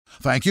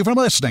Thank you for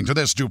listening to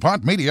this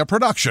DuPont Media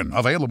production,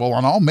 available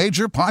on all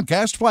major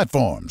podcast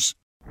platforms.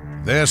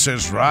 This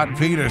is Rod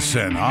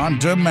Peterson on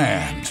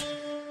demand.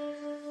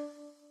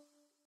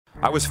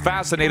 I was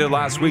fascinated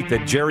last week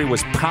that Jerry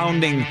was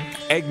pounding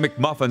Egg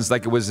McMuffins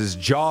like it was his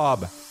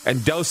job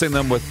and dousing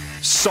them with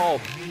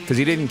salt because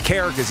he didn't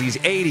care because he's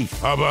 80.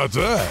 How about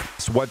that?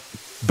 So what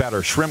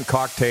better, shrimp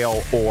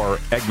cocktail or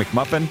Egg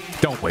McMuffin?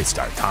 Don't waste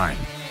our time.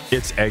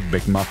 It's Egg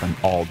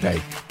McMuffin all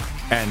day.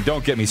 And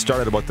don't get me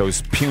started about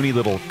those puny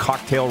little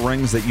cocktail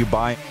rings that you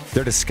buy.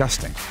 They're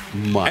disgusting.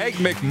 Egg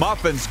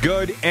McMuffin's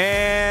good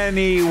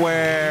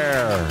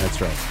anywhere. That's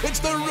right. It's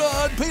the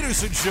Rod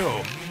Peterson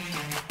Show.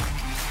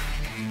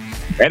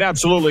 It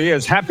absolutely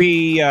is.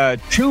 Happy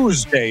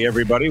Tuesday,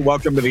 everybody.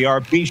 Welcome to the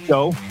RP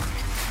Show.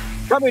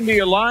 Coming to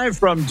you live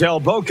from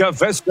Del Boca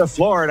Vista,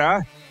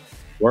 Florida,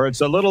 where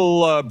it's a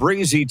little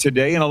breezy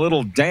today and a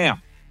little damp.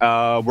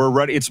 We're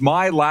ready. It's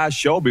my last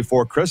show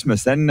before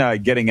Christmas, then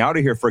getting out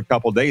of here for a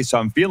couple days. So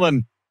I'm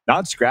feeling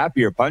not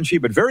scrappy or punchy,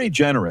 but very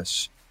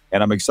generous.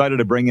 And I'm excited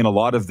to bring in a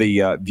lot of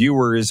the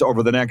viewers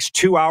over the next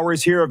 2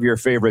 hours here of your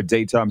favorite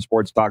daytime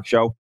sports talk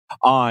show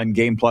on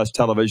Game Plus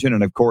Television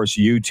and, of course,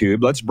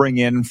 YouTube. Let's bring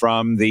in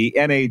from the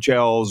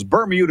NHL's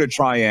Bermuda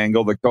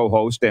Triangle, the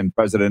co-host and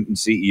president and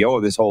CEO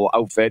of this whole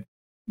outfit,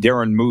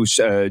 Darren Moose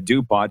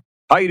DuPont.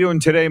 How you doing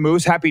today,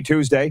 Moose? Happy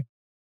Tuesday.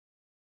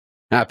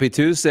 Happy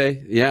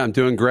Tuesday. Yeah, I'm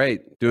doing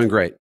great. Doing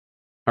great.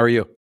 How are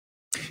you?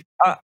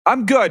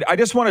 I'm good. I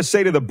just want to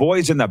say to the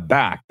boys in the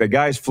back, the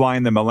guys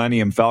flying the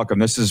Millennium Falcon,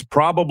 this is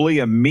probably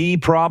a me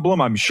problem.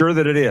 I'm sure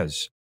that it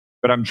is.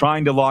 But I'm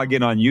trying to log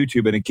in on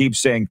YouTube, and it keeps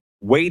saying,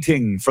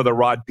 waiting for the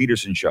Rod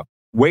Peterson Show.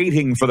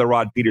 Waiting for the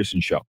Rod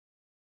Peterson Show.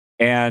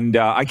 And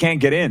I can't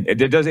get in.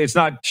 It's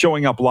not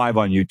showing up live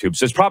on YouTube.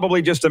 So it's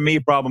probably just a me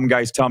problem.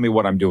 Guys, tell me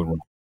what I'm doing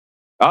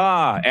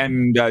wrong.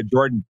 And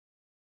Jordan.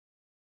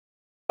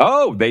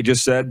 Oh, they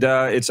just said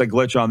it's a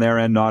glitch on their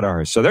end, not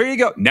ours. So there you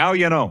go. Now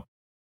you know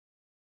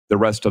the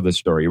rest of the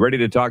story. You ready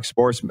to talk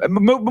sports?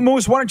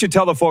 Moose, why don't you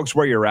tell the folks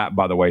where you're at,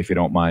 by the way, if you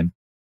don't mind?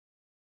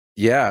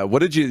 Yeah. What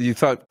did you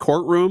thought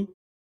courtroom?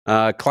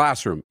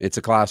 Classroom. It's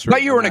a classroom.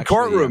 But you were in a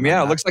courtroom.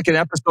 Yeah, it looks like an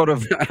episode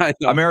of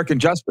American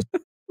Justice.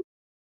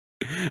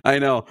 I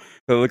know.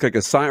 I look like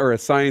a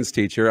science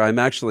teacher. I'm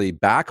actually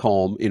back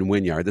home in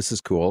Wynyard. This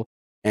is cool.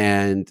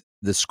 And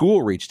the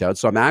school reached out.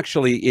 So I'm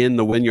actually in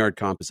the Wynyard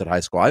campus at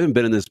high school. I haven't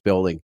been in this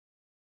building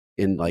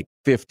in like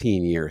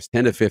 15 years,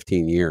 10 to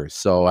 15 years.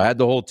 So I had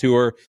the whole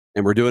tour,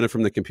 and we're doing it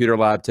from the computer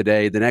lab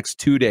today. The next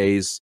 2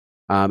 days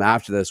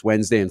after this,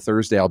 Wednesday and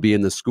Thursday, I'll be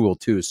in the school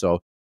too.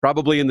 So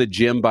probably in the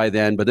gym by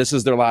then, but this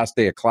is their last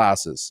day of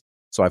classes.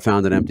 So I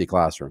found an empty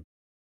classroom.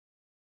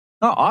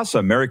 Oh,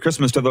 awesome. Merry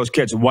Christmas to those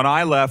kids. When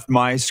I left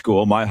my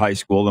school, my high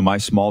school in my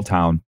small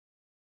town,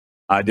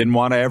 I didn't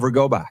want to ever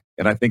go back.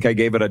 And I think I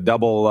gave it a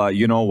double,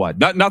 you know what.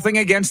 Nothing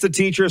against the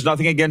teachers,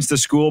 nothing against the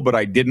school, but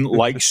I didn't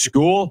like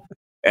school.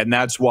 And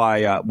that's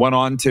why I went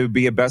on to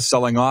be a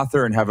best-selling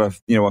author and have a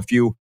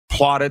few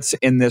plaudits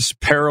in this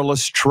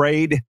perilous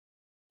trade.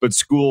 But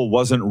school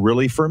wasn't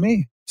really for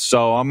me.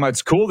 So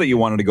it's cool that you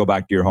wanted to go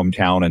back to your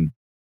hometown and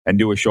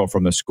do a show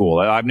from the school.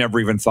 I've never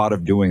even thought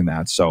of doing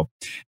that. So,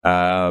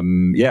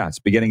 it's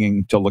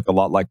beginning to look a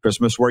lot like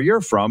Christmas where you're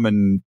from.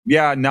 And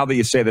yeah, now that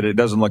you say that, it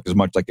doesn't look as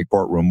much like a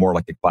courtroom, more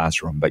like a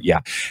classroom. But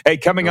yeah. Hey,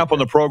 coming up on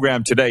the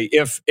program today,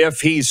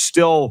 if he's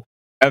still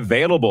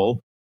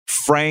available,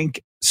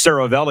 Frank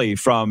Seravalli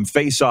from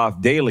Faceoff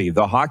Daily,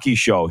 the hockey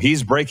show.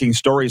 He's breaking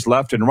stories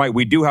left and right.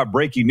 We do have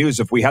breaking news.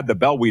 If we had the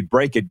bell, we'd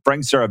break it.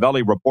 Frank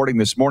Seravalli reporting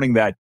this morning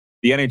that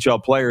the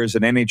NHL players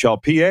and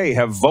NHLPA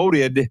have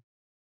voted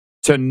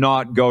to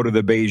not go to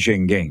the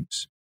Beijing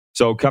Games.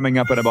 So coming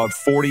up in about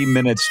 40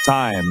 minutes'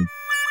 time,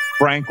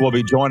 Frank will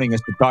be joining us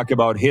to talk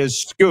about his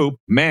scoop.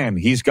 Man,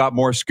 he's got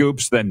more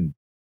scoops than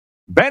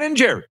Ben and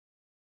Jerry.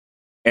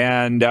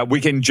 And we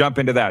can jump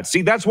into that.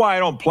 See, that's why I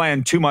don't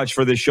plan too much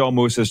for this show,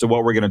 Moose, as to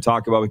what we're going to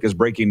talk about, because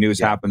breaking news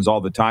happens all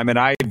the time. And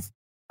I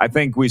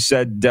think we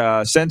said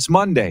since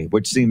Monday,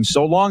 which seems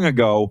so long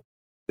ago,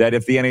 that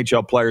if the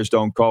NHL players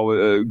don't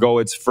go,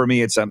 it's for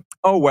me, it's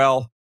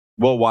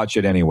we'll watch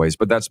it anyways.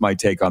 But that's my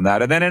take on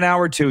that. And then in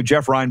hour two,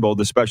 Jeff Reinbold,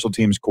 the special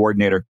teams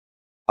coordinator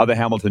of the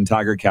Hamilton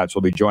Tiger Cats,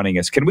 will be joining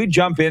us. Can we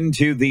jump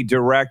into the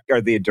direct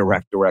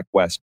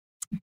West?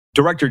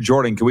 Director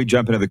Jordan, can we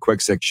jump into the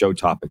quick six show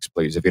topics,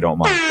 please, if you don't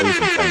mind? Please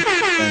and thank you.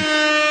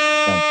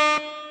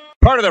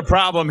 Part of the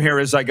problem here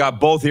is I got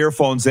both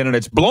earphones in and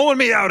it's blowing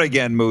me out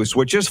again, Moose,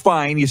 which is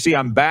fine. You see,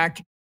 I'm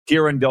back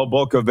here in Del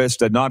Boca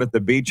Vista, not at the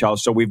beach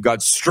house, so we've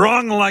got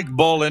strong like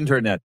bull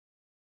internet.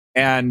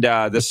 And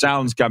the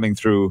sound's coming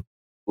through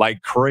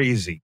like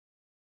crazy.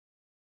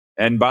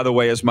 And by the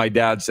way, as my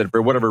dad said,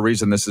 for whatever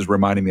reason, this is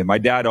reminding me, my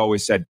dad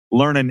always said,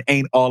 learning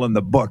ain't all in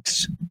the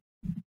books.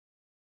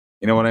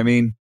 You know what I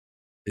mean?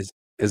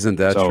 Isn't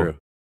that true?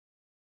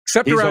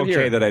 Except he's around okay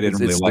here, that I didn't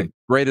really like the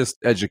greatest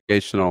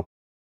educational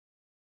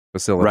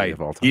facility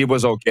of all time. He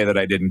was okay that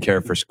I didn't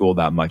care for school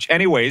that much.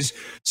 Anyways,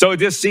 so it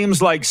just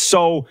seems like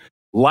so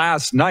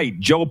last night,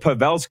 Joe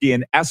Pavelski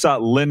and Esa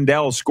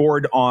Lindell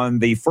scored on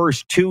the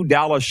first 2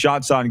 Dallas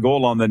shots on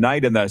goal on the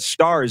night, and the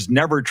Stars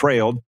never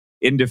trailed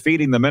in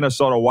defeating the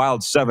Minnesota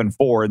Wild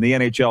 7-4 in the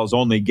NHL's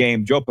only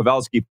game. Joe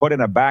Pavelski put in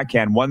a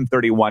backhand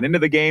 131 into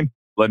the game.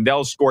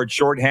 Lindell scored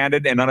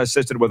shorthanded and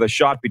unassisted with a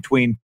shot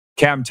between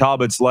Cam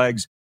Talbot's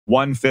legs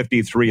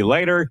 153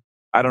 later.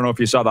 I don't know if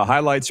you saw the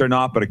highlights or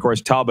not, but of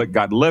course Talbot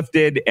got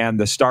lifted and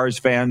the Stars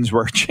fans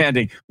were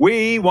chanting,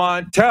 "We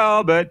want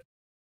Talbot."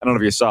 I don't know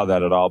if you saw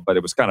that at all, but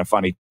it was kind of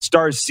funny.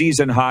 Stars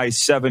season high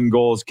 7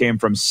 goals came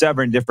from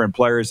 7 different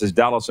players as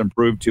Dallas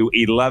improved to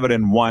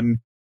 11-1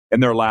 in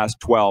their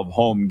last 12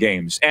 home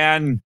games.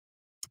 And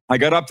I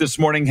got up this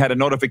morning, had a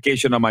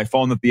notification on my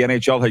phone that the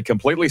NHL had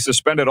completely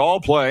suspended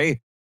all play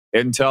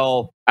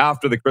until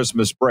after the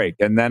Christmas break.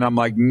 And then I'm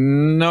like,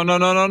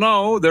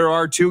 no. There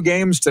are 2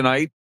 games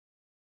tonight.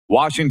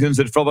 Washington's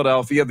at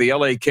Philadelphia. The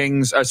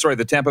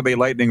the Tampa Bay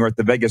Lightning are at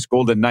the Vegas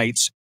Golden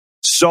Knights.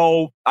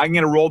 So I'm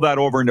going to roll that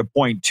over into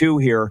point 2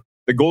 here.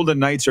 The Golden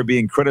Knights are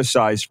being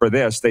criticized for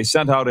this. They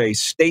sent out a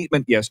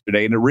statement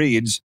yesterday, and it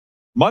reads,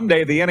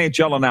 Monday, the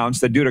NHL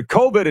announced that due to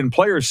COVID and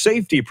player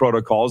safety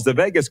protocols, the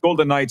Vegas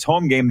Golden Knights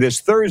home game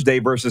this Thursday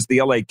versus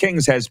the LA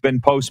Kings has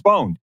been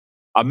postponed.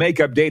 A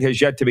makeup date has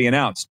yet to be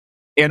announced.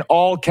 In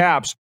all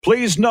caps,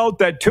 please note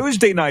that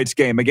Tuesday night's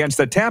game against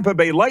the Tampa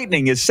Bay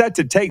Lightning is set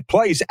to take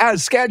place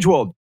as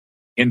scheduled.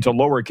 Into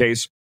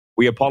lowercase,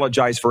 we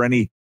apologize for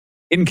any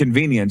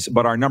inconvenience,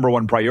 but our number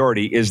one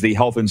priority is the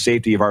health and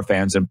safety of our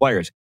fans and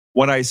players.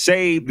 When I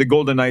say the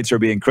Golden Knights are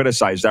being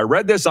criticized, I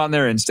read this on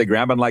their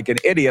Instagram, and like an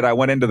idiot, I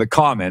went into the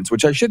comments,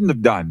 which I shouldn't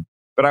have done,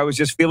 but I was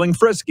just feeling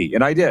frisky,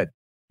 and I did.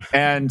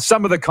 And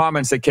some of the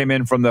comments that came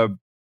in from I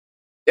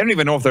don't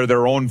even know if they're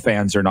their own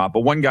fans or not,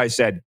 but one guy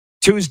said,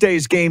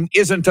 Tuesday's game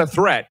isn't a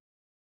threat,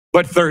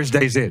 but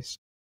Thursday's is.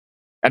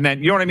 And then,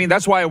 you know what I mean?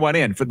 That's why I went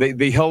in. For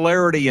the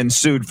hilarity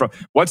ensued from,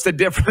 what's the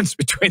difference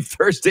between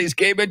Thursday's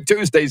game and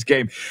Tuesday's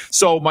game?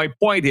 So my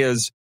point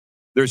is,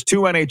 there's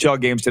 2 NHL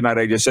games tonight.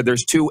 I just said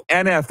there's 2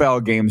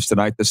 NFL games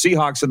tonight, the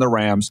Seahawks and the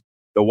Rams,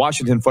 the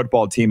Washington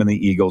football team and the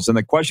Eagles. And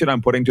the question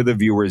I'm putting to the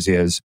viewers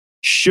is,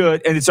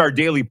 and it's our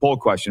daily poll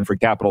question for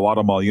Capital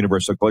Auto Mall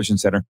Universal Collision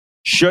Center,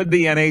 should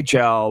the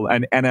NHL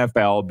and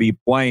NFL be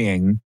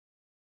playing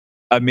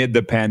amid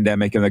the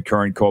pandemic and the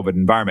current COVID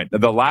environment? Now,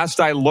 the last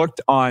I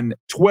looked on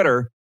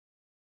Twitter,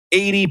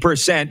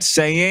 80%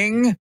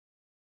 saying,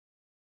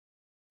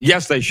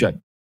 yes, they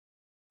should.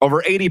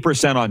 Over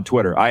 80% on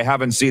Twitter. I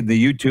haven't seen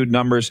the YouTube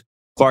numbers.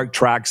 Clark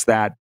tracks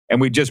that,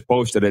 and we just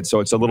posted it, so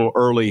it's a little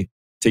early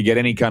to get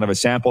any kind of a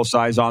sample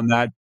size on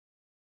that.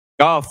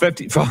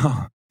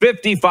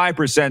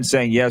 55%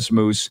 saying yes,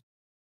 Moose,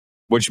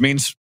 which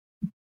means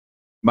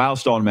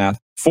milestone math.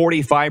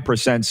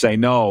 45% say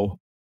no,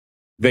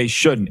 they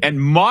shouldn't.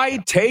 And my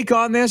take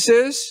on this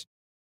is,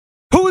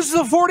 who's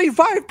the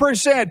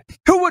 45%?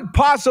 Who would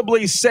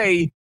possibly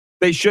say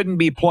they shouldn't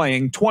be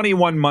playing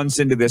 21 months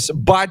into this?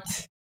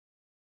 But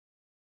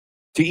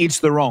to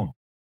each their own.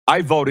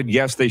 I voted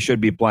yes, they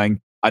should be playing.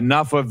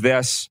 Enough of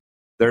this.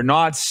 They're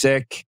not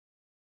sick.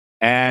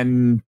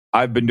 And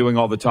I've been doing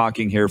all the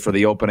talking here for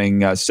the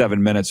opening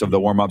 7 minutes of the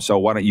warm-up, so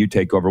why don't you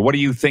take over? What do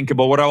you think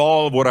about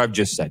all of what I've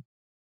just said?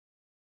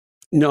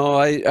 No,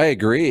 I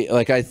agree.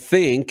 Like, I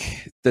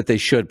think that they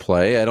should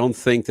play. I don't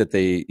think that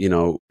they,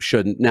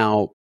 shouldn't.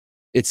 Now,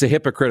 it's a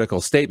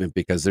hypocritical statement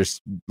because there's,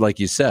 like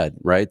you said,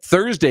 right?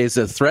 Thursday's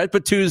a threat,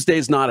 but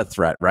Tuesday's not a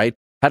threat, right?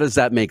 How does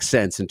that make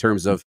sense in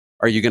terms of,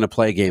 are you going to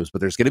play games? But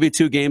there's going to be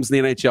 2 games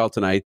in the NHL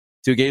tonight,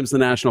 2 games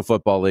in the National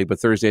Football League, but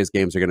Thursday's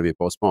games are going to be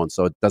postponed.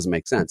 So it doesn't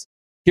make sense.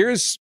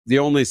 Here's the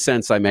only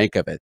sense I make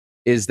of it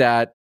is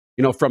that,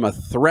 from a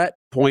threat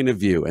point of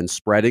view and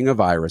spreading a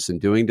virus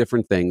and doing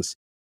different things,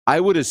 I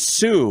would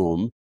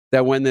assume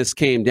that when this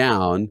came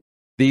down,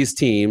 these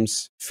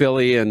teams,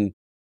 Philly and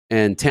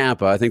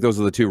Tampa, I think those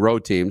are the 2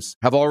 road teams,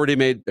 have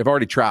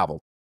already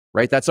traveled,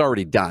 right? That's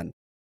already done.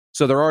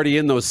 So they're already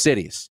in those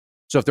cities.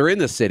 So if they're in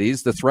the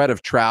cities, the threat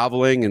of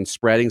traveling and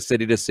spreading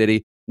city to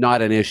city,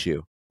 not an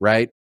issue,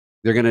 right?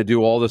 They're going to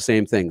do all the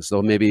same things.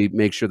 They'll maybe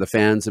make sure the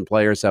fans and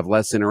players have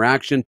less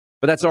interaction,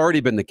 but that's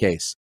already been the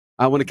case.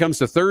 When it comes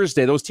to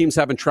Thursday, those teams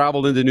haven't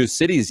traveled into new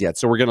cities yet.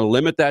 So we're going to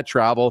limit that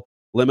travel,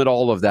 limit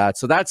all of that.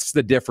 So that's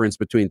the difference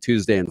between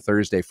Tuesday and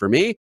Thursday for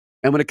me.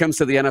 And when it comes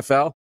to the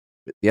NFL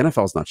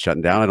is not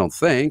shutting down, I don't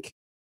think.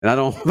 And I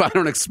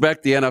don't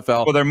expect the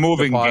NFL they're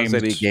moving to pause games.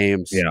 any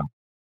games.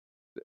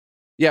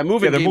 Yeah,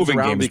 moving games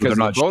around games, because they're of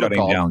not the protocol,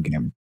 shutting down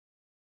games.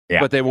 Yeah.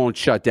 But they won't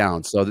shut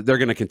down. So they're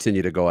going to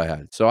continue to go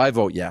ahead. So I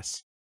vote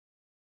yes.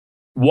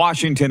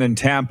 Washington and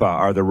Tampa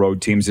are the road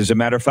teams, as a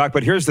matter of fact.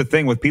 But here's the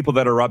thing with people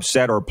that are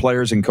upset, or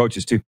players and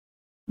coaches too.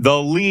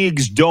 The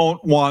leagues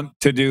don't want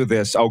to do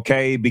this,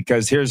 okay?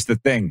 Because here's the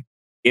thing.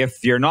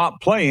 If you're not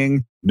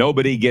playing,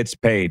 nobody gets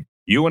paid.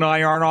 You and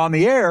I aren't on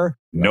the air,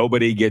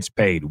 nobody gets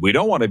paid. We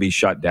don't want to be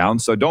shut down,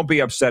 so don't be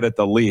upset at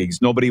the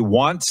leagues. Nobody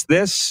wants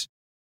this.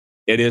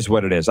 It is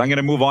what it is. I'm going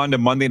to move on to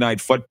Monday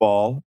Night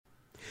Football.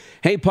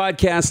 Hey,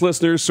 podcast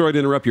listeners, sorry to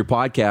interrupt your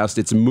podcast.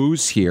 It's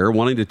Moose here,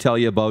 wanting to tell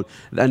you about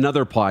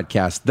another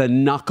podcast, the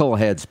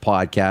Knuckleheads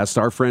podcast.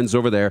 Our friends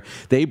over there,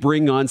 they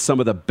bring on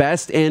some of the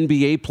best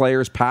NBA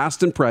players,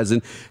 past and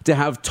present, to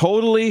have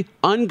totally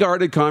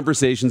unguarded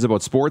conversations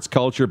about sports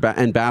culture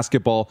and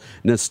basketball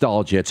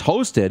nostalgia. It's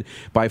hosted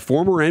by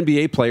former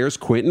NBA players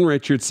Quentin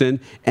Richardson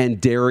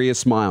and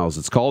Darius Miles.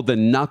 It's called the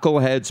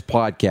Knuckleheads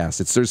podcast.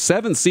 It's their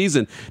 7th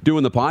season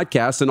doing the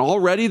podcast, and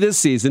already this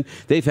season,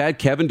 they've had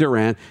Kevin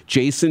Durant,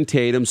 Jason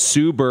Tatum,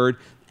 Sue Bird,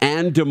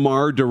 and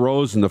DeMar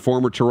DeRozan, the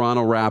former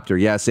Toronto Raptor.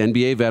 Yes,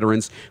 NBA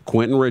veterans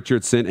Quentin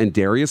Richardson and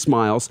Darius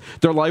Miles.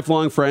 They're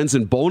lifelong friends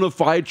and bona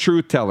fide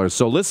truth tellers.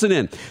 So listen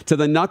in to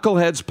the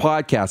Knuckleheads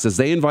podcast as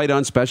they invite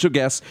on special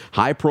guests,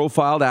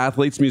 high-profile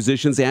athletes,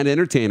 musicians, and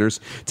entertainers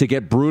to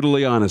get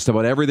brutally honest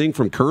about everything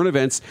from current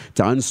events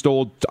to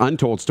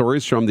untold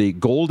stories from the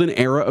golden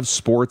era of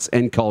sports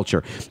and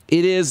culture.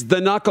 It is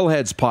the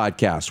Knuckleheads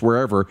podcast,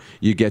 wherever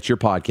you get your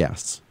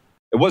podcasts.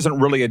 It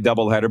wasn't really a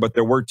doubleheader, but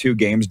there were 2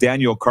 games.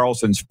 Daniel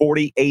Carlson's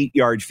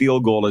 48-yard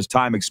field goal as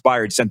time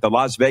expired sent the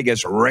Las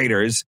Vegas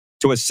Raiders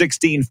to a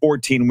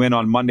 16-14 win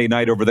on Monday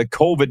night over the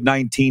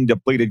COVID-19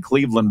 depleted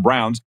Cleveland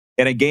Browns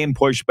in a game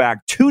pushed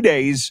back 2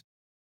 days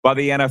by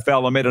the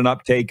NFL amid an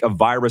uptake of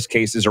virus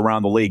cases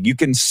around the league. You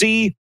can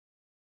see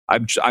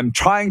I'm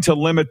trying to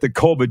limit the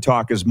COVID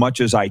talk as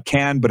much as I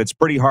can, but it's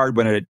pretty hard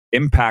when it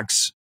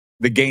impacts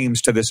the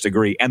games to this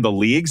degree and the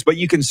leagues. But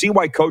you can see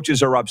why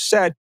coaches are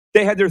upset.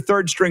 They had their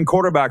 3rd-string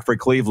quarterback for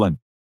Cleveland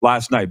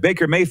last night.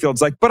 Baker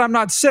Mayfield's like, but I'm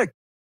not sick.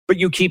 But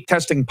you keep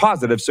testing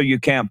positive, so you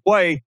can't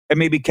play. And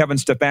maybe Kevin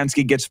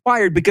Stefanski gets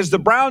fired because the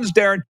Browns,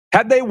 Darren,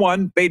 had they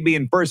won, they'd be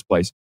in first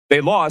place.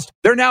 They lost.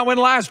 They're now in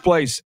last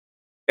place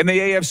in the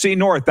AFC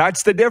North.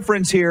 That's the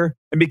difference here.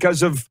 And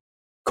because of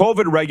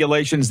COVID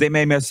regulations, they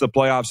may miss the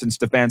playoffs and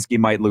Stefanski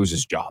might lose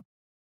his job.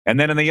 And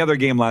then in the other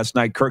game last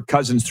night, Kirk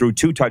Cousins threw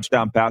 2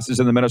 touchdown passes,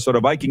 and the Minnesota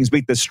Vikings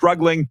beat the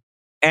struggling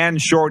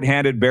and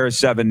shorthanded Bears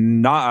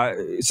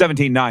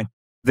 17-9.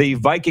 The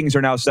Vikings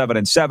are now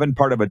 7-7,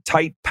 part of a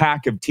tight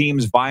pack of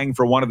teams vying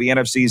for one of the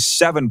NFC's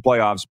 7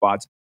 playoff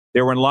spots.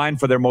 They were in line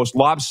for their most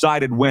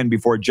lopsided win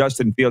before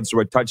Justin Fields threw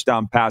a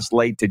touchdown pass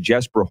late to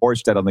Jesper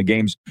Horsted on the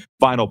game's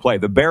final play.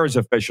 The Bears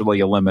officially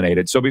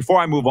eliminated. So before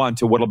I move on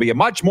to what'll be a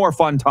much more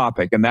fun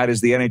topic, and that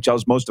is the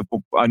NHL's most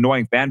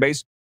annoying fan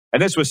base,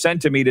 and this was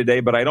sent to me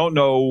today, but I don't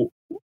know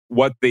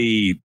what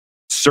the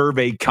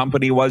survey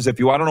company was. I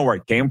don't know where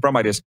it came from.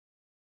 I just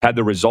had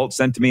the results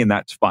sent to me, and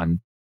that's fun.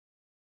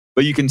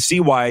 But you can see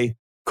why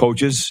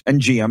coaches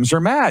and GMs are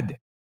mad.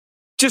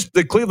 Just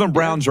the Cleveland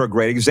Browns are a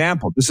great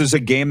example. This is a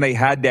game they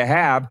had to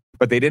have,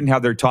 but they didn't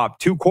have their top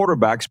 2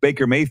 quarterbacks,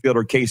 Baker Mayfield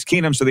or Case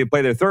Keenum, so they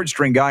play their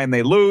 3rd-string guy, and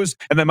they lose,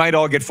 and they might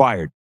all get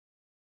fired.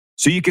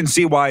 So you can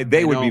see why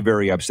they would be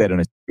very upset in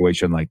a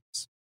situation like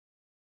this.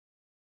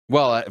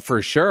 Well,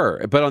 for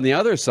sure. But on the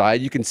other side,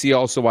 you can see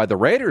also why the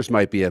Raiders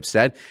might be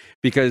upset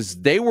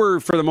because they were,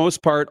 for the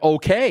most part,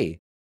 okay.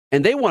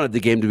 And they wanted the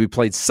game to be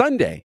played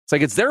Sunday. It's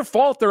like, it's their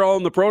fault they're all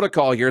in the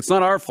protocol here. It's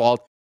not our fault.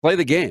 Play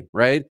the game,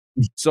 right?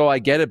 So I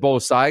get it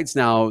both sides.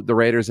 Now, the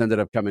Raiders ended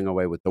up coming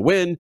away with the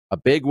win, a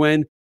big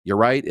win. You're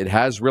right. It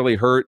has really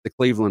hurt the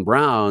Cleveland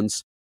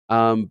Browns.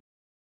 But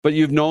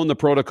you've known the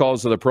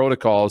protocols of the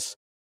protocols.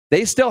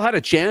 They still had a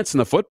chance in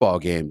the football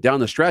game down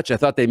the stretch. I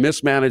thought they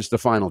mismanaged the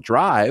final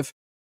drive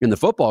in the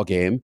football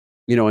game,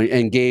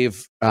 and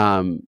gave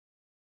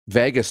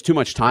Vegas too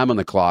much time on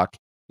the clock.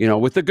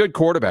 With a good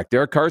quarterback.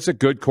 Derek Carr's a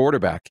good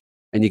quarterback.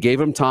 And you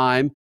gave him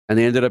time, and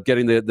they ended up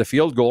getting the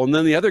field goal. And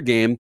then the other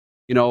game,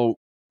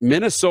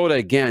 Minnesota,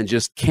 again,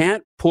 just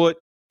can't put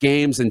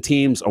games and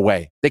teams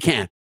away. They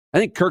can't. I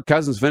think Kirk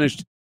Cousins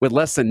finished with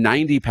less than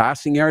 90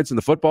 passing yards in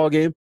the football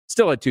game.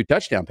 Still had 2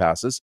 touchdown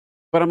passes.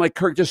 But I'm like,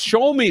 Kirk, just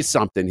show me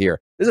something here.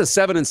 This is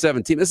a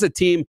 7-7 team. This is a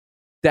team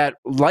that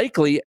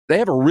likely they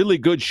have a really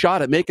good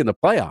shot at making the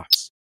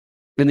playoffs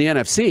in the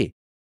NFC.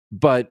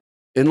 But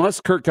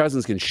unless Kirk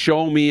Cousins can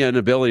show me an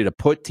ability to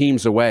put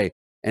teams away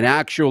and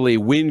actually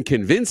win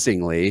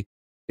convincingly,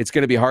 it's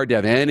going to be hard to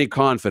have any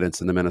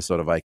confidence in the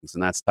Minnesota Vikings.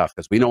 And that's tough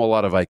because we know a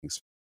lot of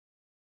Vikings.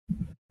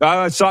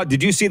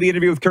 Did you see the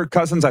interview with Kirk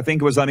Cousins? I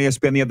think it was on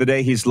ESPN the other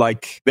day.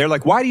 They're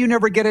like, why do you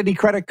never get any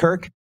credit,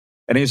 Kirk?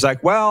 And he's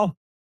like, well,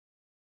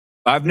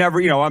 I've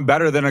never, I'm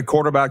better than a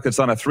quarterback that's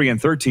on a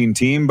 3-13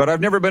 team, but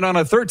I've never been on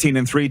a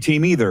 13-3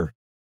 team either.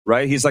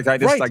 Right? He's like, I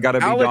got to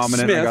be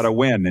dominant. I got to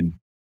win. And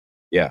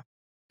yeah.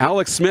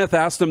 Alex Smith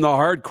asked him the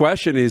hard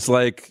question. He's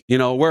like,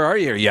 where are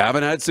you? You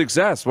haven't had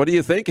success. What do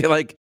you think?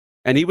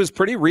 And he was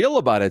pretty real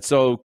about it.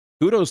 So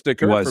kudos to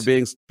Kirk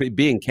for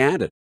being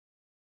candid.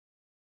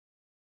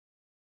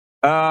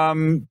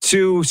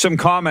 To some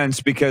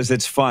comments because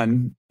it's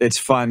fun. It's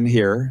fun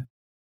here.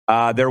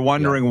 They're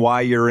wondering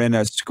why you're in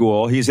a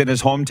school. He's in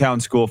his hometown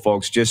school,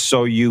 folks, just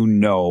so you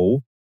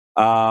know.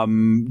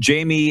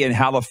 Jamie in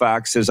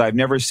Halifax says, I've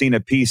never seen a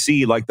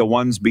PC like the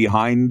ones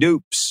behind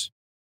Dupes.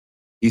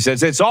 He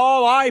says, it's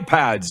all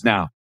iPads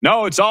now.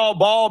 No, it's all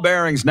ball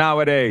bearings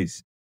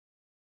nowadays.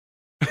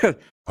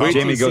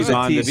 Jamie goes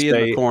on to say,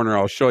 in the corner.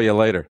 I'll show you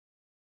later.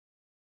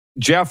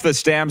 Jeff, the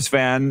Stamps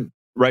fan,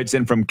 writes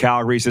in from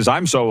Calgary, says,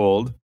 I'm so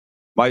old.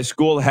 My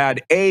school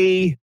had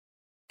a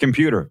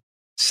computer,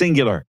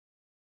 singular.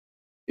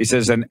 He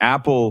says, an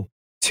Apple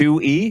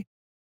IIe.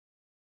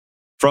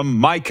 From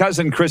my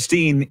cousin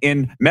Christine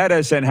in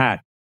Medicine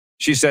Hat.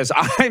 She says,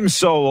 I'm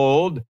so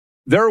old.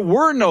 There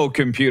were no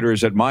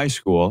computers at my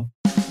school.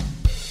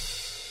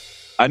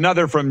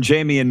 Another from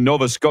Jamie in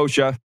Nova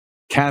Scotia,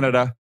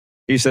 Canada.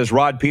 He says,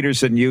 Rod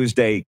Peterson used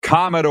a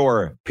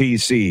Commodore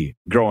PC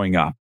growing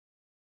up.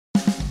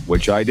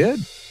 Which I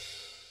did.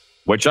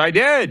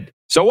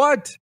 So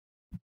what?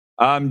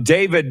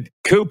 David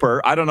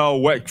Cooper, I don't know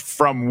what,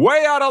 from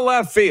way out of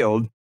left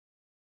field.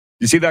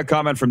 You see that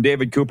comment from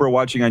David Cooper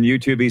watching on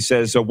YouTube? He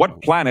says, so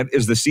what planet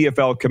is the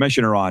CFL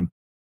commissioner on?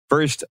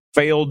 First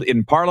failed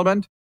in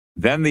Parliament,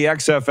 then the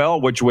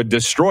XFL, which would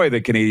destroy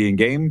the Canadian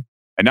game,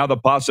 and now the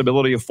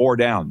possibility of 4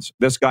 downs.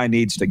 This guy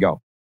needs to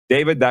go.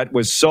 David, that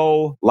was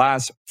so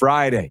last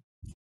Friday.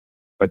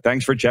 But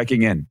thanks for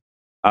checking in.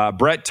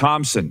 Brett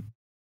Thompson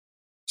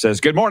says,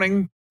 good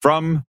morning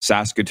from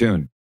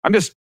Saskatoon. I'm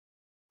just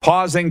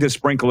pausing to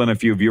sprinkle in a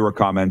few viewer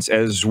comments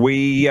as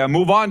we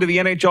move on to the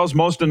NHL's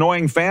most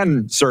annoying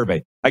fan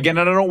survey. Again,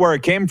 I don't know where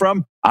it came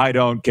from. I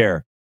don't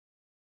care.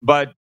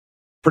 But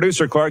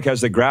producer Clark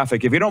has the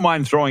graphic. If you don't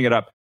mind throwing it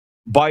up,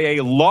 by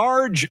a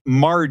large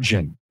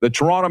margin, the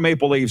Toronto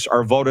Maple Leafs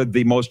are voted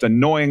the most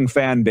annoying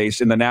fan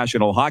base in the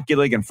National Hockey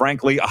League. And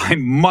frankly, I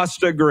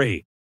must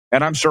agree.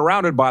 And I'm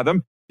surrounded by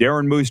them.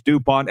 Darren Moose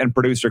DuPont and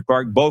producer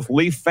Clark, both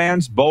Leaf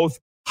fans, both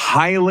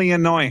highly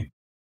annoying.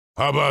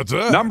 How about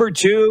that? Number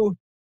 2,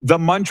 the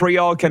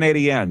Montreal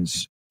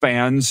Canadiens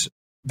fans,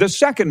 the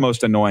second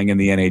most annoying in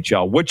the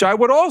NHL, which I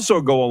would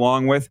also go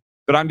along with,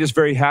 but I'm just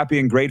very happy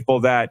and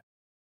grateful that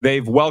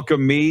they've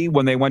welcomed me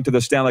when they went to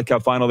the Stanley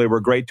Cup final. They were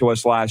great to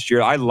us last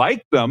year. I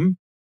like them.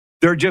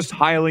 They're just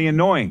highly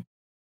annoying.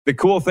 The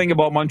cool thing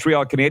about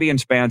Montreal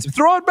Canadiens fans,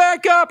 throw it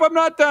back up, I'm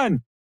not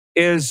done,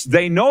 is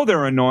they know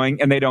they're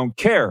annoying and they don't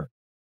care.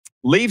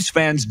 Leafs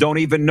fans don't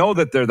even know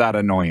that they're that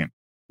annoying,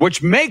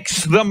 which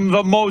makes them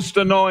the most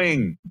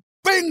annoying.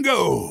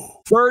 Bingo!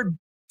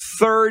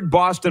 Third,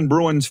 Boston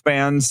Bruins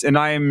fans, and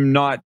I'm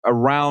not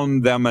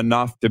around them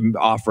enough to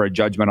offer a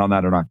judgment on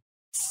that or not.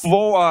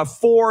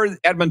 4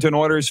 Edmonton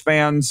Oilers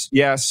fans,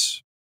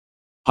 yes,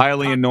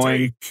 highly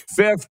annoying.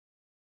 5th,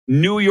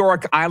 New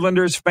York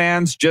Islanders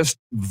fans, just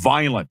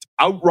violent,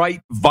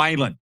 outright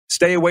violent.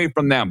 Stay away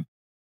from them.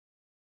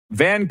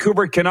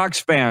 Vancouver Canucks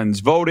fans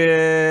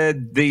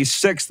voted the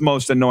 6th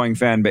most annoying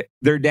fan base.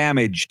 They're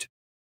damaged.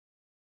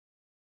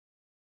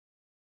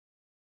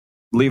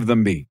 Leave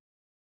them be.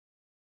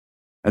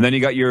 And then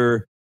you got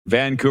your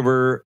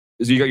Vancouver,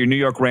 you got your New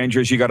York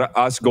Rangers, you got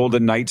us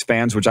Golden Knights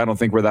fans, which I don't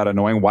think we're that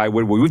annoying. Why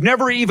would we? We've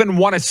never even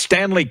won a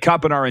Stanley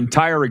Cup in our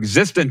entire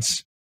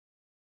existence.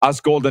 Us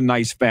Golden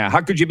Knights fan.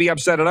 How could you be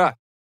upset at us?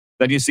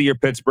 Then you see your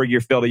Pittsburgh,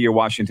 your Philly, your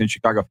Washington,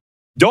 Chicago.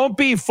 Don't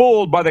be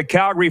fooled by the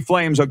Calgary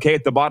Flames, okay,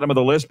 at the bottom of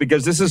the list,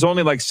 because this is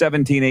only like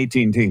 17,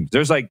 18 teams.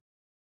 There's like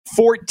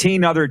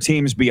 14 other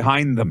teams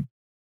behind them.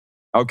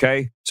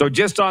 Okay? So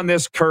just on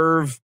this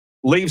curve,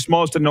 Leafs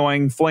most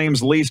annoying,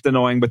 Flames least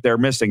annoying, but they're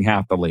missing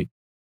half the league.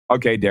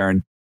 Okay,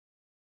 Darren,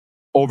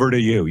 over to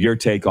you. Your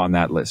take on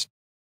that list.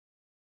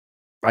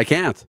 I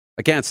can't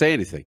say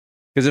anything.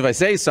 Because if I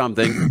say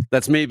something,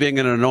 that's me being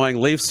an annoying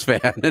Leafs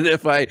fan. And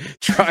if I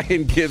try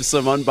and give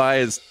some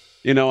unbiased,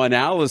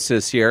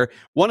 analysis here,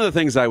 one of the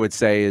things I would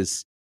say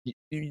is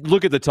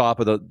look at the top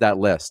of that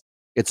list.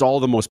 It's all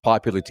the most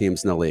popular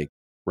teams in the league,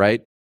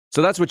 right?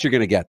 So that's what you're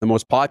going to get. The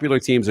most popular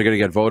teams are going to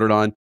get voted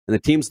on. And the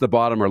teams at the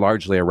bottom are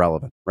largely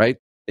irrelevant, right?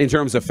 In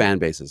terms of fan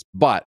bases.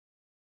 But,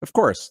 of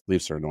course,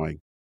 Leafs are annoying.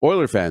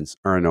 Oiler fans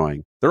are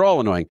annoying. They're all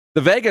annoying.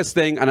 The Vegas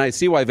thing, and I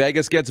see why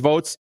Vegas gets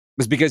votes,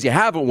 is because you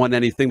haven't won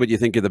anything, but you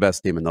think you're the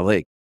best team in the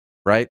league,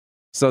 right?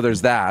 So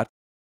there's that.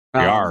 We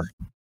are.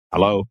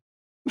 Hello.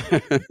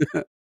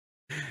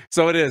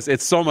 So it is.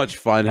 It's so much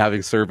fun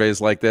having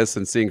surveys like this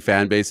and seeing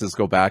fan bases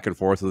go back and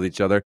forth with each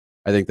other.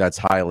 I think that's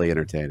highly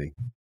entertaining.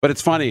 But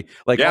it's funny.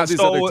 All these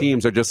other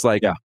teams are just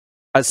like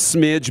a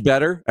smidge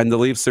better, and the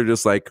Leafs are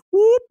just like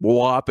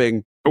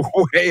whopping.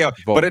 Way up.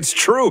 But it's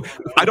true.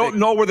 I don't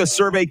know where the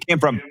survey came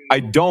from. I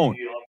don't.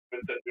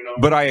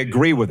 But I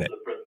agree with it.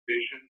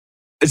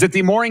 Is it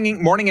the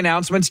morning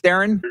announcements,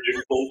 Darren?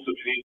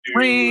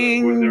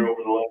 Ring.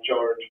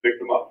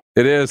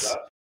 It is.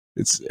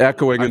 It's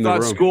echoing in the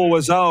room. I thought school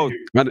was out.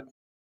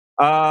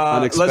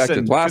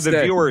 Unexpected.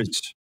 Listen,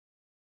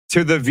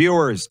 to the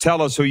viewers,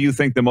 tell us who you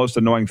think the most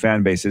annoying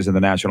fan base is in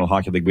the National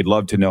Hockey League. We'd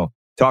love to know.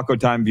 Taco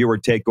Time viewer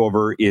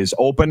takeover is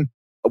open.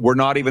 We're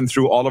not even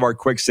through all of our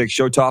quick 6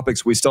 show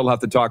topics. We still have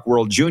to talk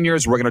World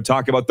Juniors. We're going to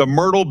talk about the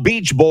Myrtle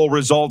Beach Bowl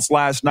results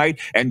last night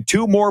and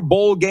 2 more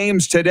bowl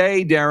games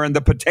today, Darren,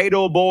 the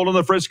Potato Bowl and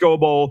the Frisco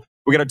Bowl.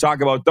 We're going to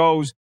talk about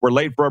those. We're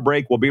late for a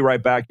break. We'll be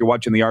right back. You're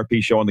watching the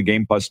RP Show on the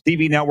Game Plus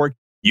TV network,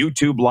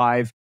 YouTube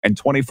Live, and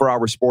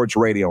 24-hour sports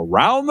radio.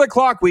 Round the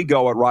clock we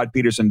go at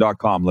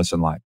rodpeterson.com.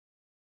 Listen live.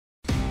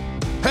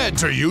 Head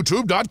to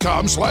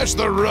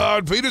youtube.com/The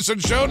Rod Peterson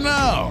Show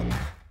now.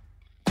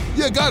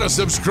 You gotta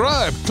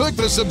subscribe. Click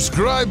the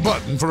subscribe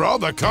button for all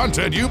the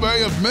content you may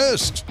have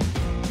missed.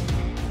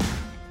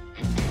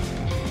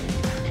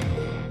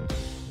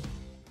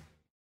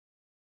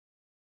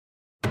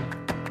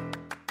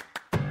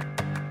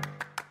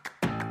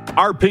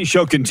 RP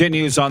Show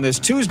continues on this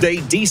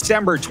Tuesday,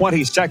 December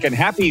 22nd.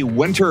 Happy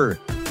winter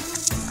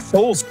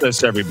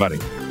solstice, everybody.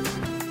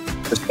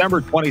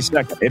 December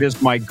 22nd. It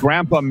is my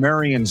Grandpa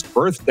Marion's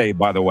birthday,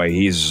 by the way.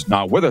 He's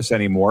not with us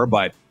anymore,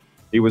 but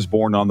he was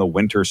born on the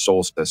winter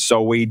solstice.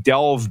 So we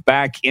delve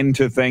back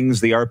into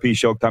things. The RP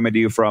Show coming to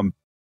you from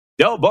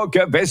Del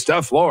Boca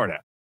Vista,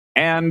 Florida,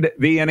 and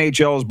the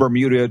NHL's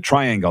Bermuda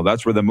Triangle.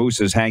 That's where the Moose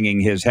is hanging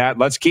his hat.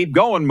 Let's keep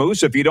going,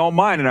 Moose, if you don't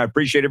mind. And I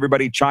appreciate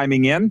everybody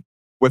chiming in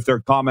with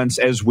their comments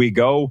as we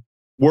go.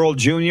 World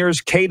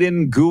Juniors,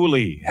 Caden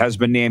Gooley has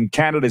been named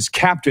Canada's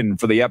captain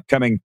for the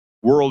upcoming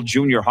World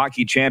Junior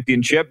Hockey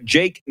Championship.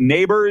 Jake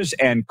Neighbors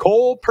and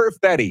Cole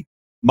Perfetti,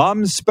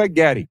 Mum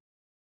Spaghetti,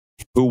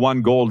 who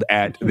won gold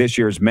at this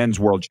year's Men's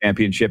World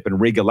Championship in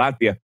Riga,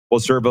 Latvia, will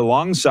serve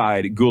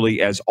alongside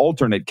Gooley as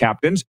alternate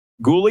captains.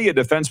 Gooley, a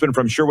defenseman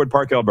from Sherwood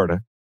Park,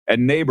 Alberta,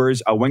 and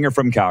Neighbors, a winger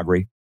from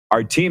Calgary,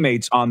 are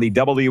teammates on the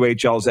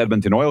WHL's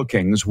Edmonton Oil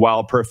Kings,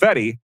 while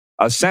Perfetti,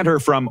 a center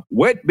from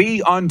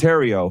Whitby,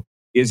 Ontario,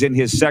 is in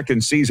his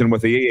second season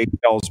with the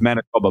AHL's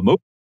Manitoba Moose.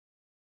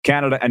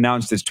 Canada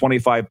announced its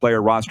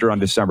 25-player roster on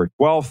December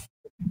 12th,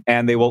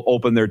 and they will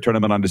open their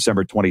tournament on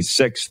December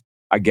 26th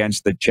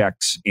against the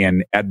Czechs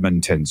in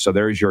Edmonton. So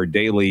there's your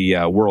daily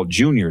World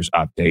Juniors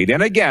update.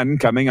 And again,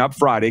 coming up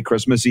Friday,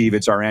 Christmas Eve,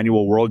 it's our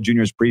annual World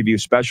Juniors preview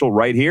special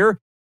right here.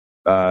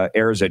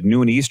 Airs at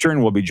noon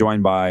Eastern. We'll be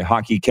joined by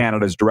Hockey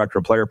Canada's Director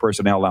of Player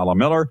Personnel, Alan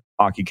Miller,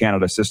 Hockey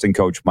Canada Assistant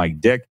Coach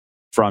Mike Dick,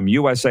 from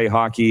USA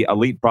Hockey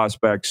Elite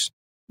Prospects,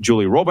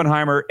 Julie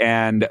Robenheimer,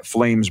 and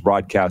Flames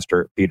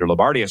broadcaster Peter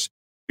Labardius.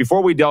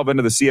 Before we delve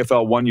into the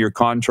CFL one-year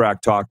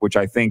contract talk, which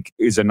I think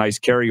is a nice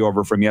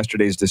carryover from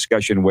yesterday's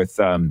discussion with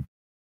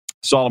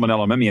Solomon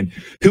Elamimian,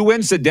 who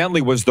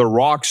incidentally was the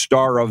rock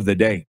star of the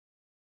day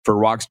for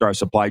Rockstar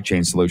Supply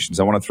Chain Solutions.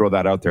 I want to throw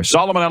that out there.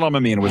 Solomon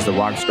Elamimian was the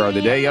rock star of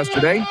the day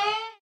yesterday.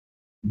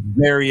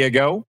 There you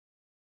go.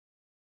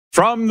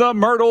 From the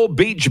Myrtle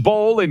Beach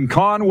Bowl in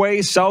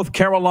Conway, South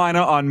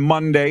Carolina on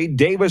Monday,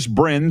 Davis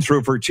Brin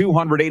threw for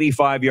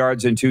 285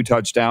 yards and 2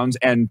 touchdowns,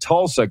 and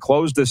Tulsa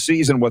closed the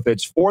season with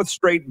its 4th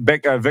straight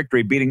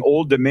victory, beating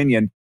Old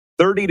Dominion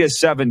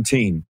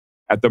 30-17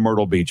 at the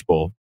Myrtle Beach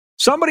Bowl.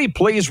 Somebody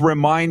please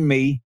remind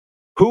me,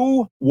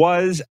 who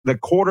was the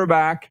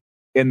quarterback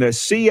in the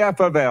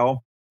CFL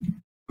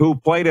who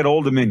played at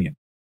Old Dominion?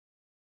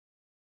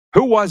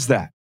 Who was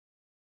that?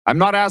 I'm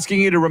not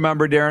asking you to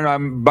remember,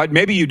 Darren, but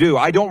maybe you do.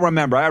 I don't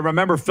remember. I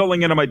remember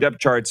filling into my depth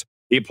charts.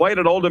 He played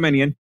at Old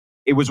Dominion.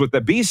 It was with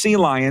the BC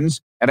Lions,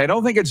 and I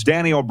don't think it's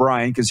Danny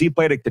O'Brien because he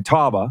played at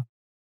Catawba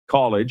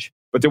College,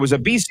 but there was a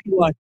BC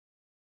Lions.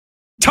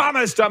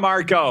 Thomas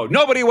DeMarco.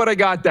 Nobody would have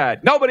got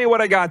that. Nobody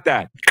would have got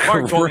that.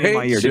 Clark told me in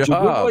my ear. Did you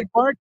Google it,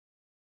 Clark?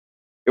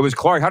 It was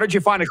Clark. How did you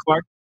find it,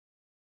 Clark?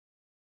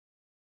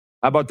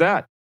 How about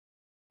that?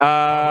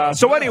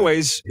 So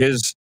anyways,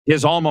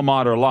 his alma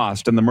mater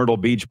lost in the Myrtle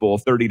Beach Bowl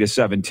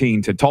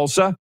 30-17 to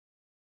Tulsa.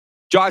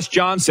 Josh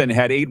Johnson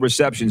had 8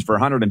 receptions for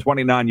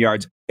 129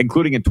 yards,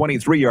 including a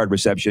 23-yard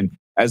reception,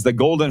 as the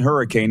Golden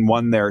Hurricane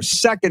won their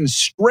 2nd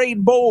straight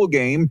bowl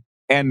game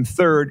and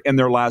 3rd in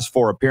their last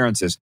 4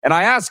 appearances. And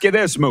I ask you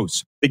this,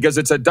 Moose, because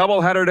it's a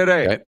doubleheader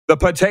today. Okay. The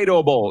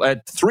Potato Bowl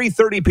at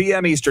 3:30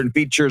 p.m. Eastern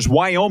features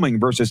Wyoming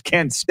versus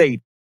Kent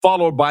State,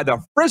 followed by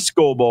the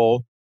Frisco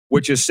Bowl,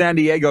 which is San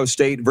Diego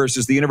State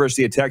versus the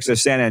University of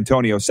Texas, San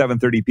Antonio,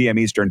 7:30 p.m.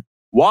 Eastern.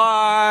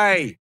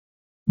 Why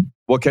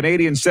will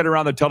Canadians sit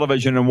around the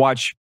television and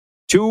watch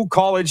 2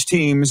 college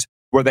teams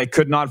where they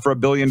could not, for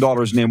 $1 billion,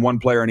 name 1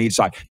 player on each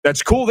side?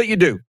 That's cool that you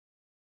do,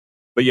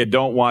 but you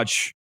don't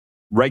watch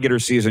regular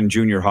season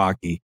junior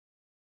hockey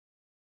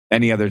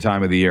any other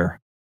time of the year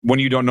when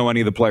you don't know any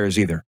of the players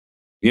either.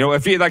 You know,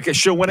 if you're like a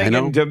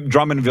Shawinigan to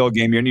Drummondville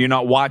game, you're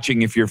not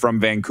watching if you're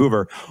from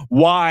Vancouver.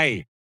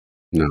 Why?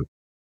 No.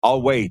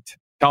 I'll wait.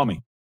 Tell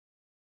me.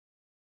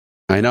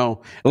 I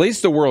know. At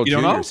least the World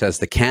Juniors has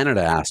the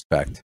Canada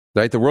aspect,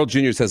 right? The World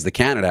Juniors has the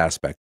Canada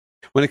aspect.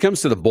 When it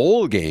comes to the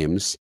bowl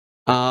games,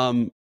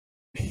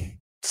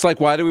 it's like,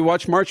 why do we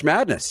watch March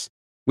Madness?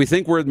 We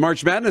think we're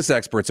March Madness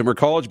experts and we're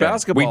college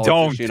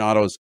basketball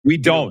aficionados. We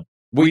don't.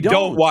 We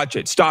don't watch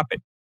it. Stop it.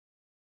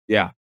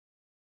 Yeah.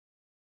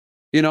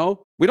 You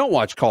know, we don't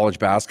watch college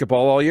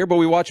basketball all year, but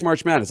we watch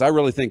March Madness. I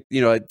really think,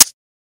 it's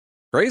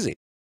crazy.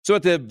 So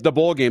at the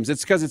bowl games,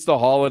 it's because it's the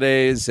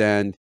holidays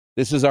and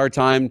this is our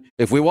time.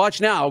 If we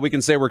watch now, we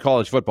can say we're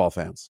college football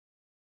fans.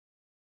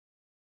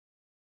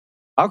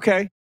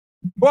 Okay.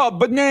 Well,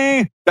 but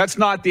that's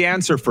not the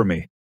answer for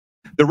me.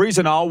 The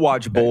reason I'll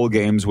watch bowl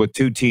games with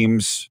 2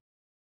 teams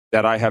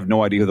that I have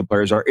no idea who the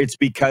players are, it's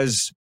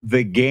because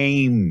the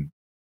game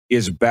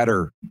is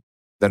better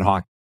than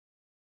hockey.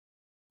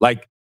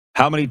 Like,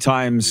 how many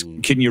times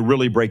can you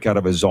really break out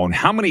of a zone?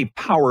 How many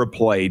power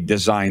play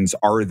designs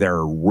are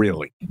there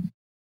really?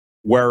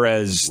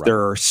 Whereas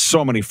there are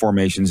so many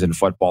formations in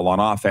football on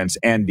offense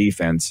and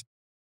defense,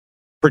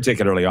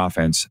 particularly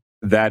offense,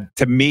 that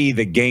to me,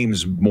 the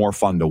game's more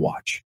fun to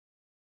watch.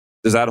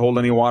 Does that hold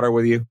any water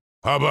with you?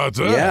 How about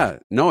that? Yeah,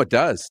 no, it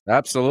does.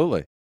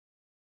 Absolutely.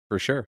 For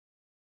sure.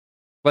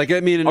 Like, I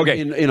mean,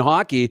 in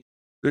hockey,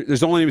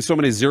 there's only so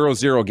many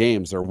 0-0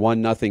 games or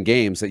 1-0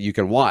 games that you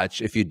can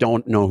watch if you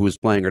don't know who's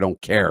playing or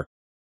don't care.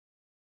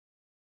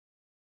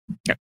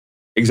 Yeah,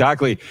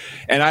 exactly.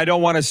 And I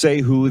don't want to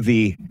say who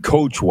the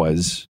coach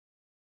was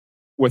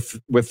with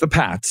the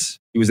Pats.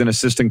 He was an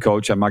assistant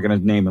coach. I'm not going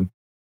to name him.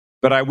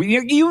 But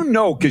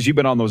because you've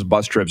been on those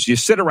bus trips, you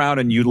sit around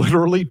and you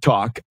literally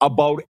talk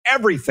about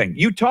everything.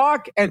 You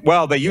talk and,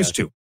 well, they used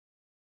to.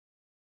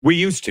 We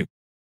used to.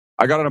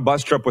 I got on a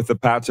bus trip with the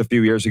Pats a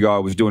few years ago. I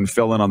was doing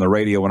fill-in on the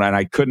radio, and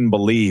I couldn't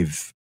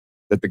believe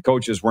that the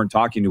coaches weren't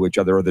talking to each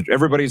other, or that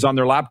everybody's on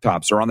their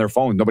laptops or on their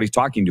phone. Nobody's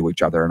talking to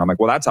each other. And I'm like,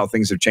 well, that's how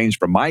things have changed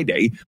from my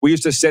day. We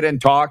used to sit and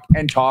talk,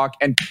 and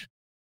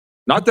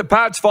not the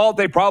Pats' fault.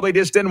 They probably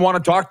just didn't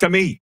want to talk to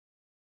me.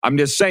 I'm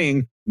just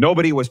saying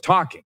nobody was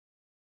talking.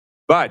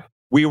 But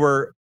we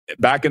were,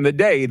 back in the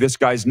day, this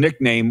guy's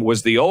nickname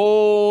was the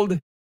old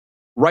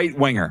right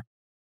winger.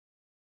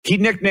 He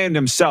nicknamed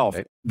himself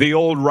the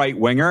old right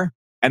winger,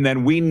 and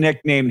then we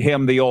nicknamed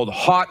him the old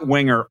hot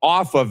winger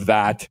off of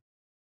that,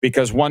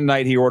 because one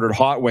night he ordered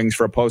hot wings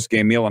for a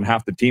post-game meal and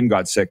half the team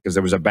got sick because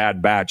there was a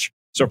bad batch.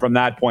 So from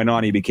that point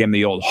on, he became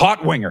the old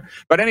hot winger.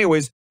 But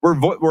anyways,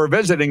 we're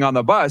visiting on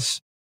the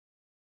bus,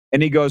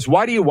 and he goes,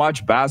 why do you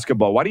watch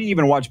basketball? Why do you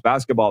even watch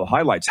basketball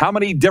highlights? How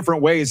many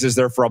different ways is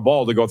there for a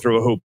ball to go through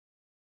a hoop?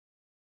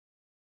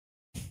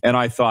 And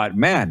I thought,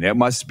 man, it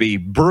must be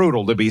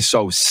brutal to be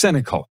so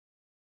cynical.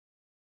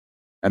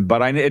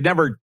 But it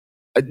never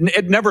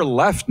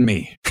left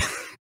me,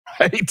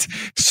 right?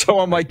 So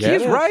I'm like,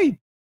 he's right.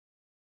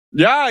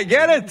 Yeah, I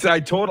get it.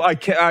 I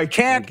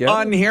can't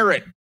unhear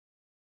it.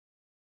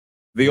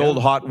 The old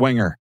hot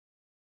winger.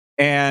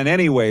 And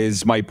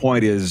anyways, my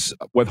point is,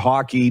 with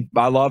hockey,